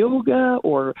yoga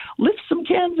or lift some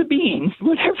cans of beans,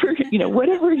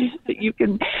 whatever you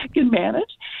can manage.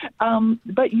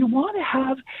 But you want to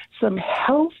have some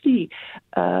healthy,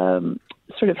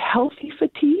 sort of healthy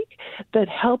fatigue that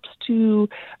helps to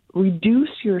reduce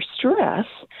your stress,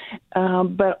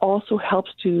 but also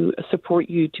helps to support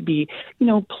you to be,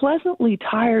 pleasantly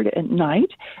tired at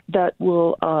night. That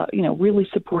will, really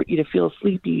support you to feel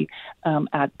sleepy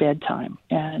at bedtime.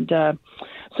 And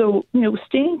so,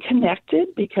 staying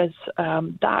connected, because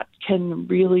that can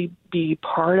really be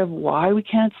part of why we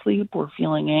can't sleep. We're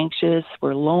feeling anxious,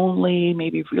 we're lonely,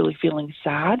 maybe really feeling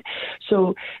sad.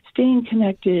 So staying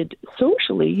connected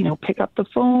socially, pick up the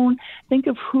phone, think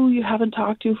of who you haven't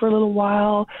talked to for a little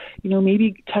while,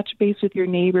 maybe touch base with your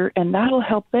neighbor, and that'll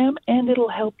help them and it'll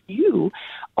help you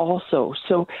also.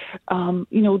 So,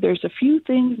 there's a few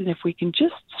things, and if we can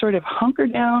just sort of hunker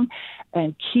down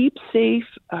and keep safe,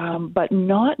 but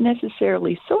not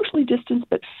necessarily socially distanced,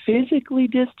 but physically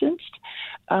distanced,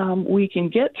 we can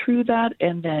get through that.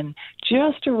 And then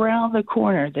just around the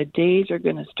corner, the days are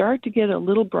going to start to get a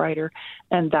little brighter,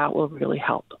 and that will really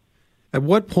help. At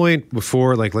what point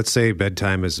before, let's say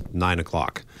bedtime is 9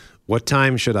 o'clock, what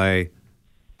time should I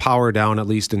power down, at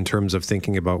least in terms of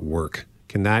thinking about work?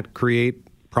 Can that create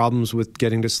problems with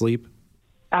getting to sleep?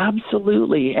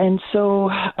 Absolutely. And so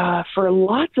for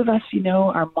lots of us,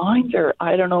 our minds are,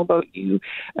 I don't know about you,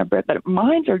 Brett, but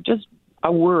minds are just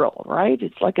a whirl, right?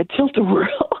 It's like a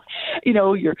tilt-a-whirl.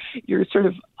 Your sort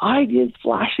of ideas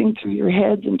flashing through your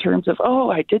heads in terms of,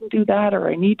 I didn't do that, or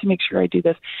I need to make sure I do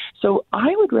this. So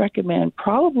I would recommend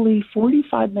probably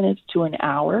 45 minutes to an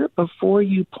hour before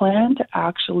you plan to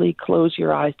actually close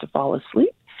your eyes to fall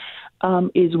asleep.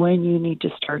 Is when you need to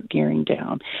start gearing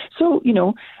down. So,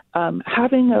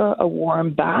 having a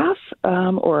warm bath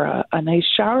or a nice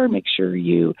shower, make sure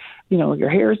your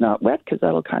hair is not wet, because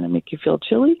that'll kind of make you feel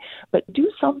chilly. But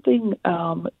do something,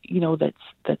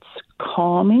 that's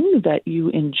calming, that you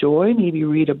enjoy. Maybe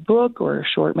read a book or a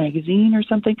short magazine or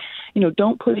something.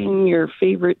 Don't put in your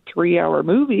favorite 3-hour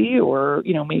movie, or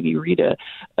maybe read a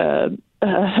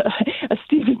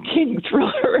Stephen King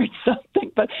thriller or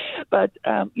something, but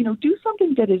do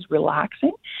something that is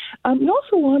relaxing. You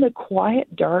also want a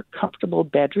quiet, dark, comfortable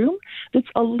bedroom that's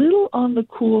a little on the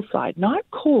cool side, not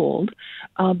cold,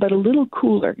 but a little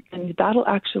cooler, and that'll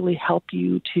actually help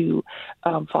you to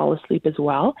fall asleep as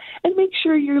well. And make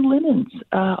sure your linens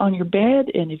on your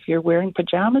bed, and if you're wearing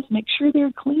pajamas, make sure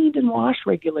they're cleaned and washed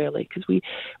regularly, because we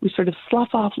sort of slough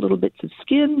off little bits of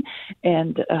skin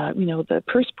and the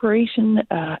perspiration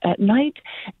at night,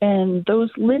 and those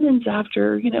linens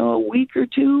after a week or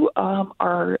two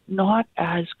are not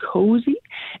as cozy,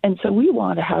 and so we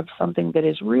want to have something that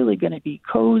is really going to be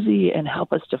cozy and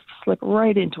help us to slip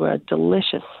right into a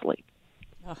delicious sleep.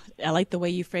 Oh, I like the way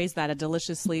you phrase that, a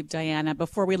delicious sleep, Diana.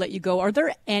 Before we let you go, are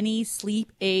there any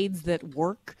sleep aids that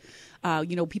work?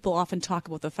 People often talk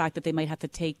about the fact that they might have to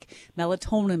take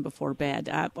melatonin before bed.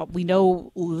 We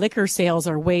know liquor sales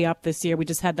are way up this year. We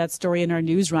just had that story in our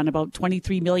news run about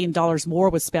 $23 million more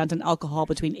was spent on alcohol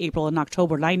between April and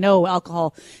October. And I know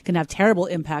alcohol can have terrible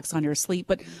impacts on your sleep,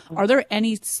 but are there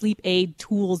any sleep aid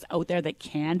tools out there that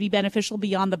can be beneficial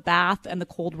beyond the bath and the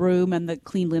cold room and the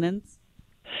clean linens?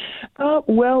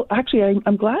 Well, actually,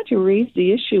 I'm glad you raised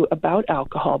the issue about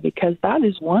alcohol, because that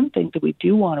is one thing that we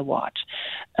do want to watch,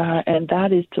 and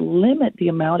that is to limit the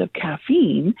amount of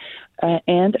caffeine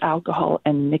and alcohol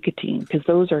and nicotine, because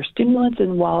those are stimulants.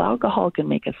 And while alcohol can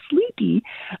make us sleepy,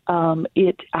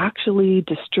 it actually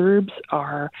disturbs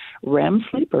our REM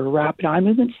sleep, or rapid eye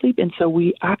movement sleep, and so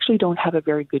we actually don't have a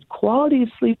very good quality of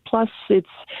sleep. Plus, it's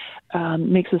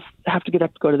makes us have to get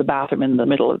up to go to the bathroom in the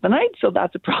middle of the night, so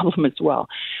that's a problem as well.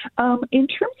 In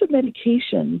terms of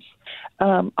medications,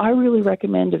 I really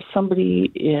recommend, if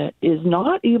somebody is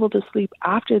not able to sleep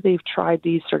after they've tried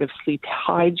these sort of sleep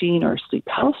hygiene or sleep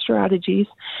health strategies,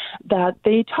 that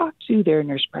they talk to their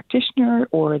nurse practitioner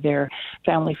or their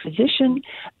family physician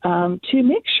to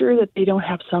make sure that they don't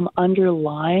have some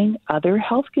underlying other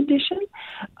health condition.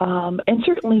 And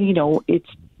certainly, it's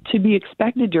to be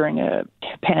expected during a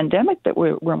pandemic, that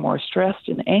we're more stressed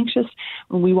and anxious,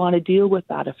 and we want to deal with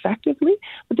that effectively.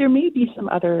 But there may be some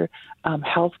other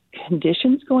health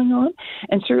conditions going on,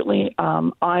 and certainly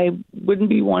I wouldn't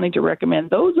be wanting to recommend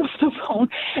those off the phone.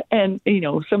 And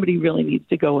somebody really needs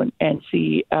to go and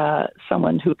see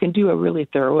someone who can do a really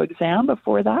thorough exam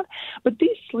before that. But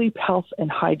these sleep health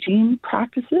and hygiene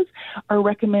practices are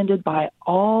recommended by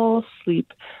all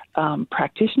sleep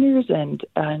practitioners and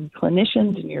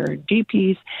clinicians and your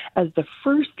GPs as the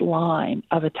first line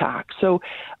of attack. So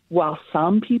while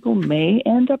some people may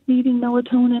end up needing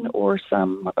melatonin or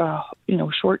some,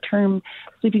 short-term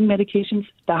sleeping medications,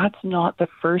 that's not the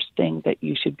first thing that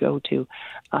you should go to.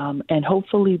 And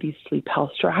hopefully these sleep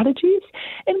health strategies,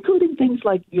 including things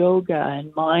like yoga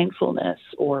and mindfulness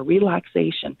or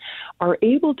relaxation, are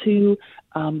able to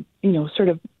sort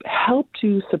of help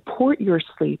to support your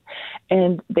sleep.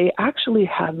 And they actually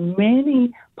have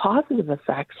many positive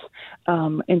effects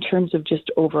in terms of just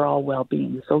overall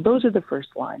well-being. So those are the first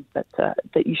lines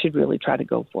that you should really try to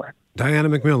go for. Diana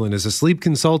McMillan is a sleep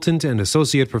consultant and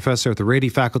associate professor at the Rady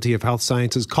Faculty of Health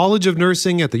Sciences, College of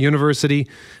Nursing at the University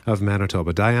of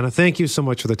Manitoba. Diana, thank you so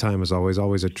much for the time, as always.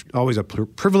 Always a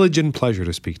privilege and pleasure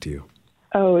to speak to you.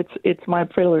 Oh, it's my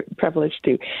privilege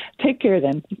to. Take care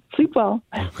then. Sleep well.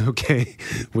 Okay,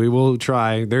 we will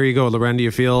try. There you go, Loren. Do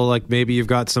you feel like maybe you've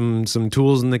got some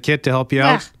tools in the kit to help you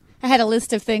out? I had a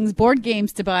list of things, board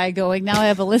games to buy going. Now I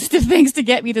have a list of things to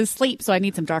get me to sleep. So I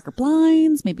need some darker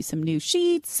blinds, maybe some new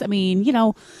sheets. I mean,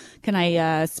 can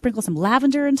I sprinkle some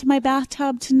lavender into my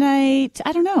bathtub tonight?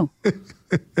 I don't know.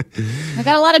 I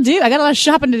got a lot to do. I got a lot of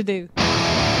shopping to do.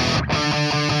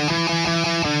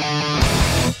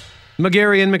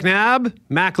 McGarry and McNabb,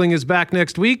 Mackling is back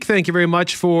next week. Thank you very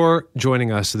much for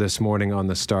joining us this morning on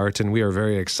The Start, and we are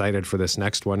very excited for this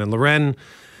next one. And Loren,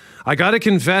 I got to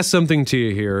confess something to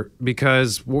you here,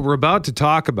 because what we're about to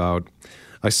talk about,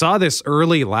 I saw this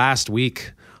early last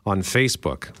week on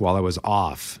Facebook while I was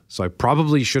off, so I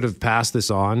probably should have passed this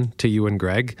on to you and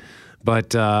Greg.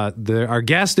 But our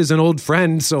guest is an old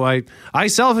friend, so I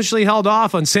selfishly held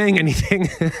off on saying anything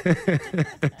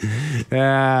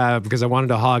because I wanted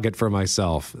to hog it for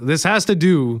myself. This has to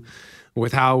do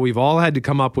with how we've all had to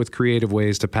come up with creative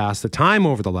ways to pass the time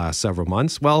over the last several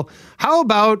months. Well, how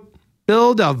about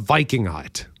build a Viking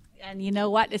hut? And you know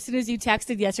what? As soon as you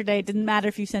texted yesterday, it didn't matter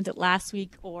if you sent it last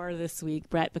week or this week,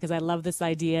 Brett, because I love this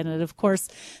idea. And of course,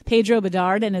 Pedro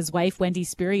Bedard and his wife, Wendy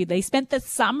Speary, they spent the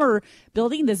summer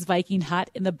building this Viking hut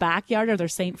in the backyard of their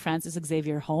St. Francis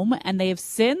Xavier home. And they have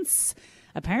since,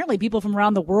 apparently, people from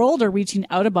around the world are reaching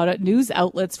out about it. News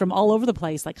outlets from all over the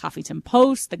place, like Huffington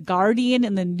Post, The Guardian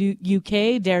in the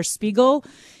UK, Der Spiegel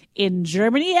in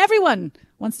Germany. Everyone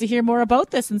wants to hear more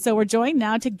about this. And so we're joined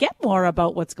now to get more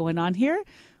about what's going on here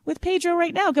with Pedro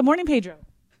right now. Good morning, Pedro.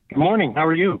 Good morning. How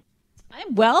are you?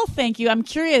 I'm well, thank you. I'm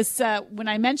curious, when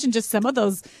I mentioned just some of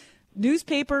those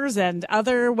newspapers and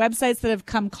other websites that have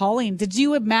come calling, did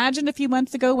you imagine a few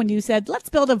months ago when you said, let's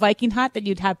build a Viking hut, that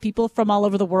you'd have people from all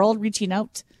over the world reaching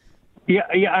out? Yeah.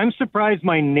 I'm surprised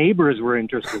my neighbors were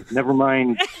interested. Never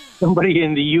mind somebody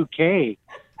in the UK,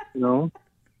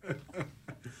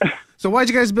 So why'd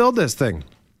you guys build this thing?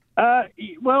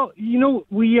 We've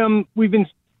been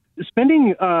spending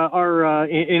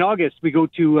in August, we go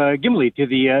to Gimli, to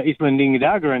the Islending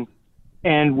Dageren,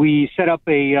 and we set up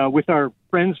with our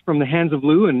friends from the Hands of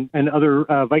Lou and other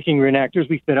Viking reenactors,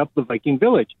 we set up the Viking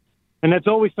village. And that's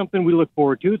always something we look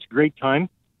forward to. It's a great time.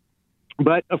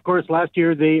 But of course,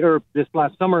 this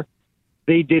last summer,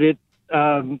 they did it,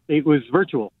 it was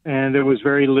virtual, and there was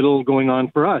very little going on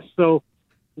for us. So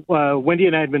Wendy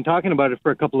and I had been talking about it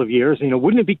for a couple of years.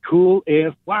 Wouldn't it be cool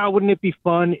if, wouldn't it be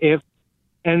fun if,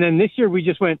 and then this year we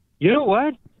just went, you know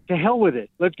what? To hell with it.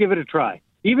 Let's give it a try.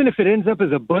 Even if it ends up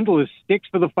as a bundle of sticks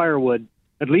for the firewood,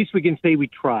 at least we can say we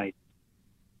tried.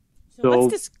 So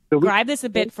let's describe this a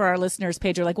bit for our listeners,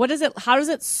 Pedro. Like, what is it? How does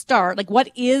it start? Like,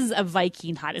 what is a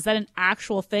Viking hut? Is that an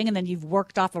actual thing, and then you've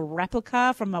worked off a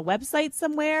replica from a website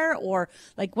somewhere? Or,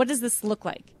 like, what does this look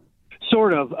like?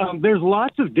 Sort of. There's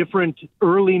lots of different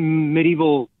early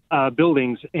medieval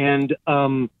buildings, and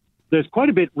there's quite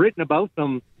a bit written about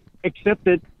them, except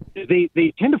that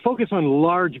they tend to focus on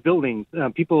large buildings. A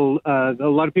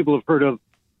lot of people have heard of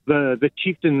the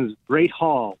Chieftain's Great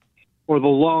Hall or the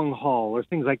Long Hall or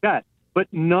things like that, but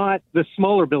not the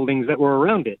smaller buildings that were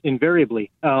around it,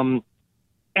 invariably. And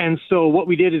so what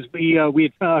we did is we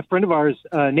had a friend of ours,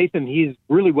 Nathan. He's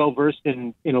really well versed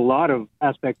in a lot of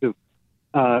aspects of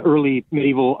early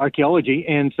medieval archaeology,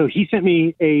 and so he sent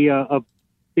me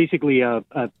basically a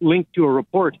link to a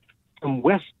report from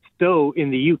West Stowe in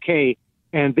the UK,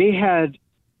 and they had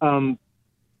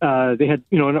they had,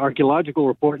 an archaeological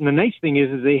report. And the nice thing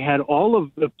is they had all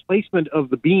of the placement of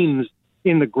the beams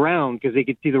in the ground because they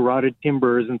could see the rotted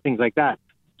timbers and things like that.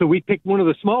 So we picked one of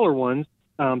the smaller ones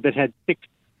that had six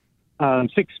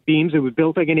beams. It was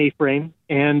built like an A-frame,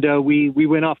 and we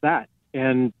went off that.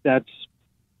 And that's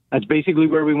basically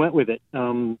where we went with it.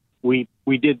 We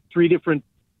did three different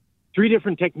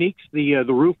techniques. The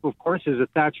roof, of course, is a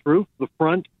thatched roof. The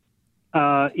front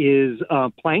is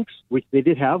planks, which they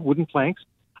did have, wooden planks.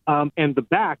 And the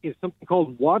back is something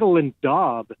called wattle and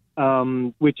daub,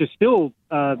 which is still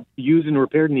used and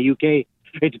repaired in the UK.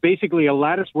 It's basically a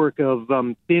lattice work of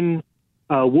thin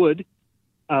wood,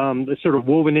 sort of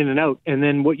woven in and out. And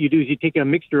then what you do is you take a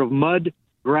mixture of mud,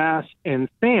 grass, and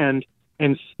sand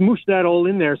and smoosh that all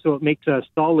in there so it makes a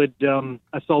solid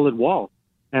wall.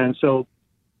 And so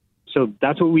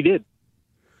that's what we did.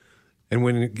 And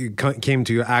when it came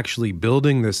to actually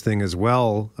building this thing as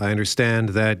well, I understand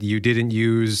that you didn't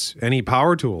use any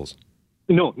power tools.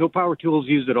 No power tools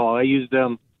used at all. I used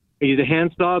a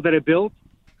hand saw that I built.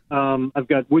 I've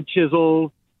got wood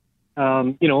chisel,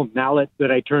 mallet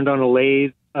that I turned on a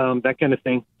lathe, that kind of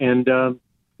thing. And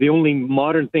the only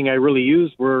modern thing I really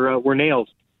used were nails,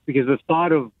 because the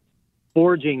thought of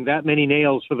forging that many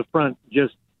nails for the front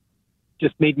just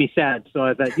made me sad. So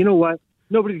I thought, you know what?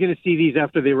 Nobody's going to see these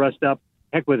after they rust up.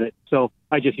 Heck with it. So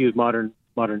I just use modern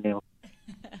nails.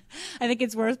 I think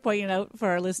it's worth pointing out for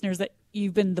our listeners that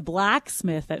you've been the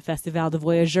blacksmith at Festival de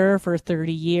Voyageurs for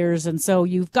 30 years. And so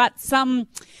you've got some,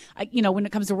 when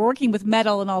it comes to working with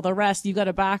metal and all the rest, you've got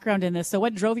a background in this. So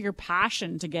what drove your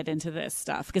passion to get into this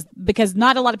stuff? Because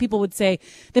not a lot of people would say,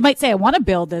 they might say, I want to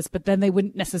build this, but then they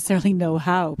wouldn't necessarily know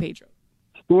how, Pedro.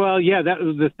 Well, yeah, that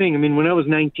was the thing. I mean, when I was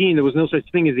 19, there was no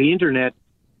such thing as the internet.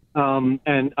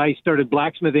 And I started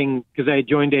blacksmithing because I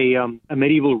joined a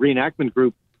medieval reenactment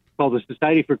group called the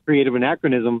Society for Creative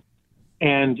Anachronism.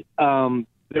 And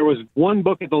there was one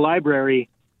book at the library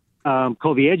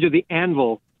called The Edge of the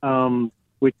Anvil,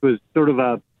 which was sort of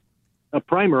a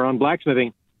primer on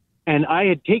blacksmithing. And I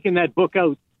had taken that book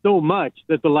out so much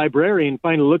that the librarian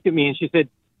finally looked at me and she said,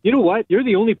 you know what? You're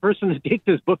the only person that takes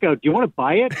this book out. Do you want to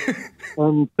buy it?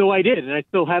 So I did, and I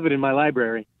still have it in my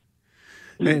library.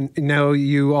 And now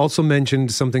you also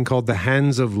mentioned something called the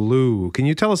Hands of Lou. Can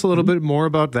you tell us a little bit more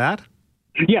about that?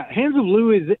 Yeah, Hands of Lou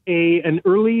is an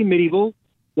early medieval,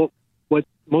 what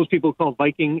most people call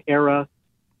Viking era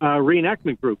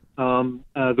reenactment group.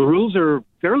 The rules are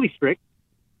fairly strict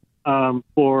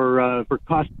for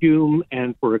costume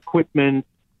and for equipment,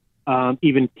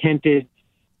 even tented,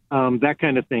 that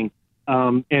kind of thing.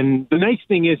 And the nice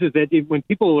thing is that when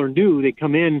people are new, they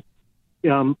come in.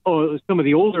 Some of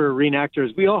the older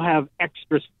reenactors, we all have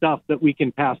extra stuff that we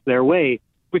can pass their way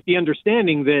with the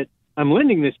understanding that I'm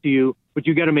lending this to you, but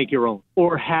you got to make your own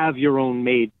or have your own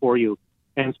made for you.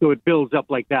 And so it builds up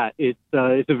like that. It's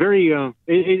a very,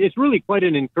 it's really quite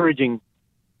an encouraging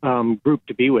group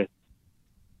to be with.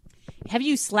 Have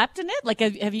you slept in it? Like,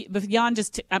 have you, beyond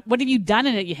just, what have you done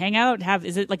in it? You hang out,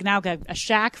 is it like now a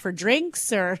shack for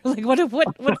drinks, or like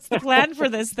what's the plan for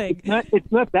this thing?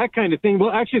 It's not that kind of thing.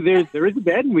 Well, actually there is a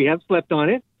bed and we have slept on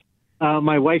it.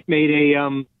 My wife made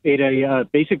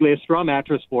basically a straw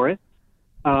mattress for it,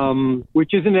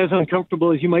 which isn't as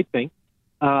uncomfortable as you might think.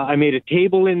 I made a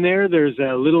table in there. There's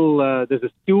a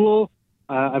stool.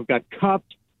 I've got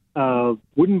cups,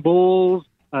 wooden bowls.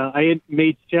 I had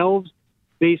made shelves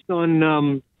based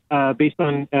on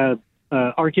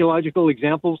archaeological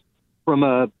examples from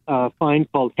a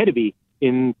find called Hedeby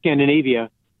in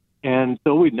Scandinavia. And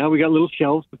so now we got little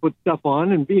shelves to put stuff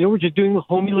on, and we're just doing the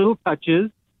homey little touches.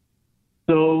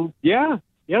 So yeah,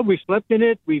 we slept in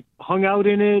it, we've hung out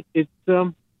in it. It's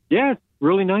it's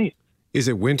really nice. Is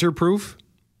it winterproof?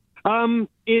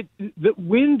 The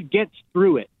wind gets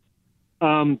through it.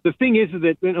 The thing is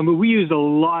that we use a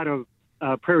lot of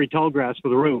prairie tall grass for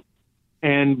the roof.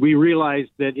 And we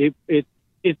realized that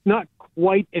it's not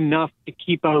quite enough to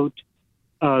keep out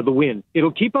the wind.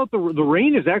 It'll keep out the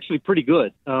rain is actually pretty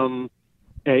good.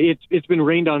 It's been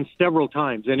rained on several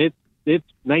times, and it's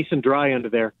nice and dry under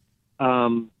there.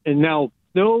 And now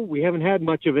snow, we haven't had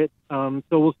much of it. So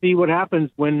we'll see what happens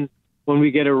when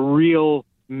we get a real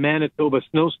Manitoba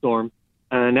snowstorm.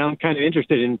 Now I'm kind of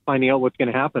interested in finding out what's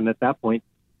going to happen at that point.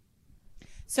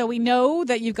 So we know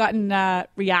that you've gotten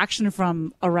reaction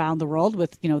from around the world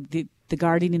with, the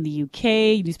Guardian in the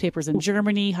UK, newspapers in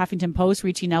Germany, Huffington Post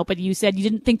reaching out, but you said you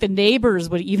didn't think the neighbors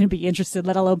would even be interested,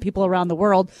 let alone people around the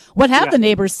world. What have the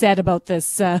neighbors said about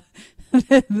this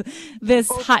this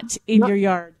hut in your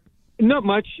yard? Not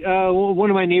much. One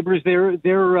of my neighbors,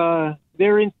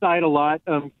 they're inside a lot.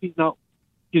 She's not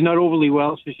overly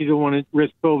well, so she don't want to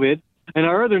risk COVID. And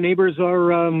our other neighbors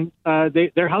are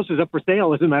their house is up for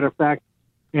sale, as a matter of fact,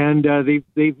 and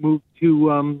they've moved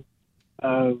to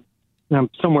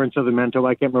somewhere in southern Manitoba.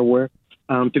 I can't remember where,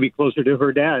 to be closer to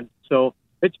her dad. So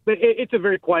it's a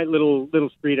very quiet little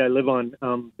street I live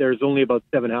on. There's only about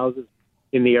 7 houses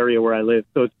in the area where I live,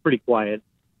 so it's pretty quiet.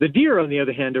 The deer, on the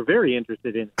other hand, are very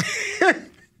interested in it.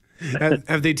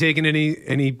 Have they taken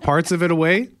any parts of it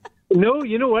away? No,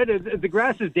 you know what? The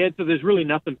grass is dead, so there's really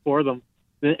nothing for them,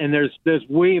 and there's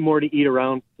way more to eat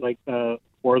around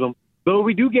for them. Though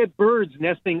we do get birds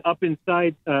nesting up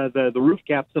inside the roof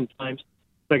cap sometimes,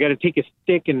 so I got to take a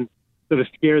stick and sort of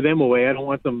scare them away. I don't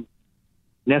want them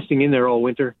nesting in there all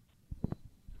winter.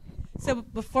 So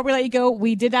before we let you go,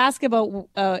 we did ask about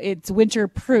it's winter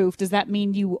proof. Does that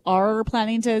mean you are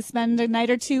planning to spend a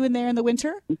night or two in there in the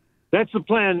winter? That's the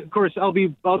plan. Of course, I'll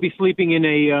be sleeping in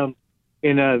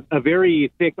a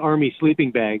very thick army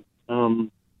sleeping bag.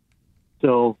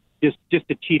 So just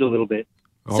to cheat a little bit.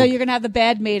 So you're gonna have the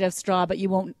bed made of straw, but you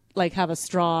won't have a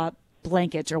straw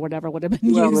blanket or whatever would have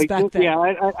been used back then. Yeah,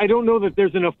 I don't know that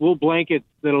there's enough wool blankets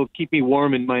that'll keep me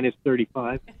warm in minus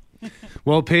 35.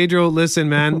 Well, Pedro, listen,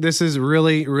 man, this is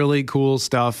really, really cool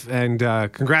stuff. And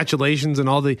congratulations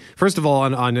on first of all,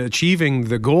 on achieving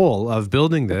the goal of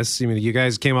building this. I mean, you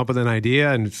guys came up with an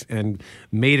idea and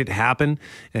made it happen.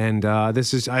 And I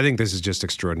think this is just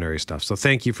extraordinary stuff. So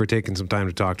thank you for taking some time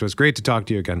to talk to us. Great to talk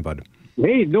to you again, bud.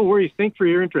 Hey, no worries. Thanks for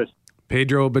your interest.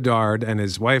 Pedro Bedard and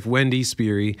his wife, Wendy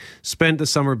Speary, spent the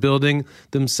summer building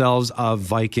themselves a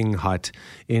Viking hut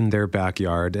in their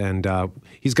backyard. And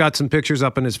he's got some pictures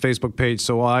up on his Facebook page,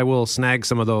 so I will snag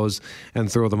some of those and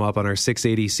throw them up on our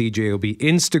 680 CJOB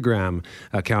Instagram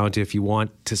account if you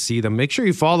want to see them. Make sure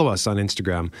you follow us on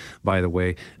Instagram, by the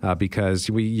way, because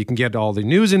you can get all the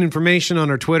news and information on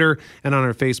our Twitter and on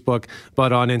our Facebook,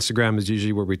 but on Instagram is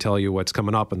usually where we tell you what's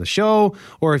coming up in the show,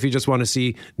 or if you just want to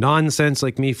see nonsense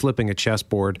like me flipping a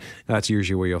chessboard, that's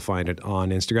usually where you'll find it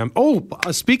on Instagram. Oh,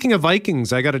 speaking of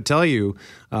Vikings, I got to tell you,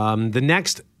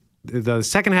 the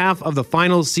second half of the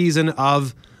final season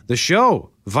of the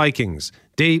show, Vikings,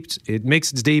 it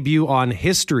makes its debut on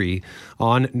History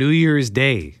on New Year's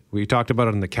Day. We talked about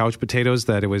it on the Couch Potatoes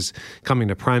that it was coming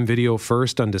to Prime Video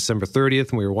first on December 30th,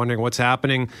 and we were wondering what's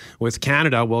happening with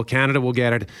Canada. Well, Canada will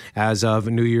get it as of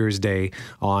New Year's Day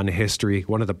on History,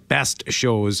 one of the best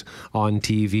shows on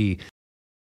TV.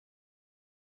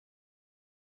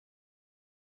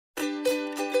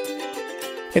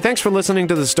 Hey, thanks for listening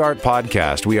to the Start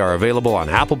Podcast. We are available on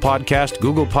Apple Podcast,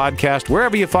 Google Podcast,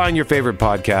 wherever you find your favorite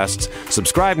podcasts.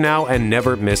 Subscribe now and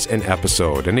never miss an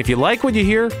episode. And if you like what you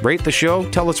hear, rate the show,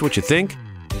 tell us what you think.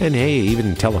 And hey,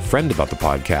 even tell a friend about the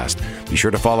podcast. Be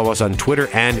sure to follow us on Twitter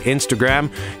and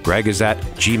Instagram. Greg is at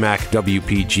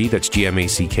GMACWPG, that's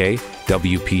GMACK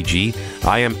WPG.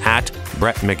 I am at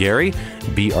Brett McGarry,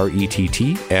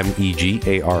 BRETTMEGARRY.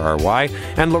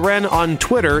 And Loren on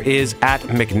Twitter is at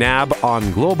McNabb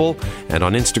on Global and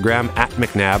on Instagram at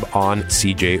McNabb on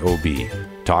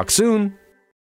CJOB. Talk soon.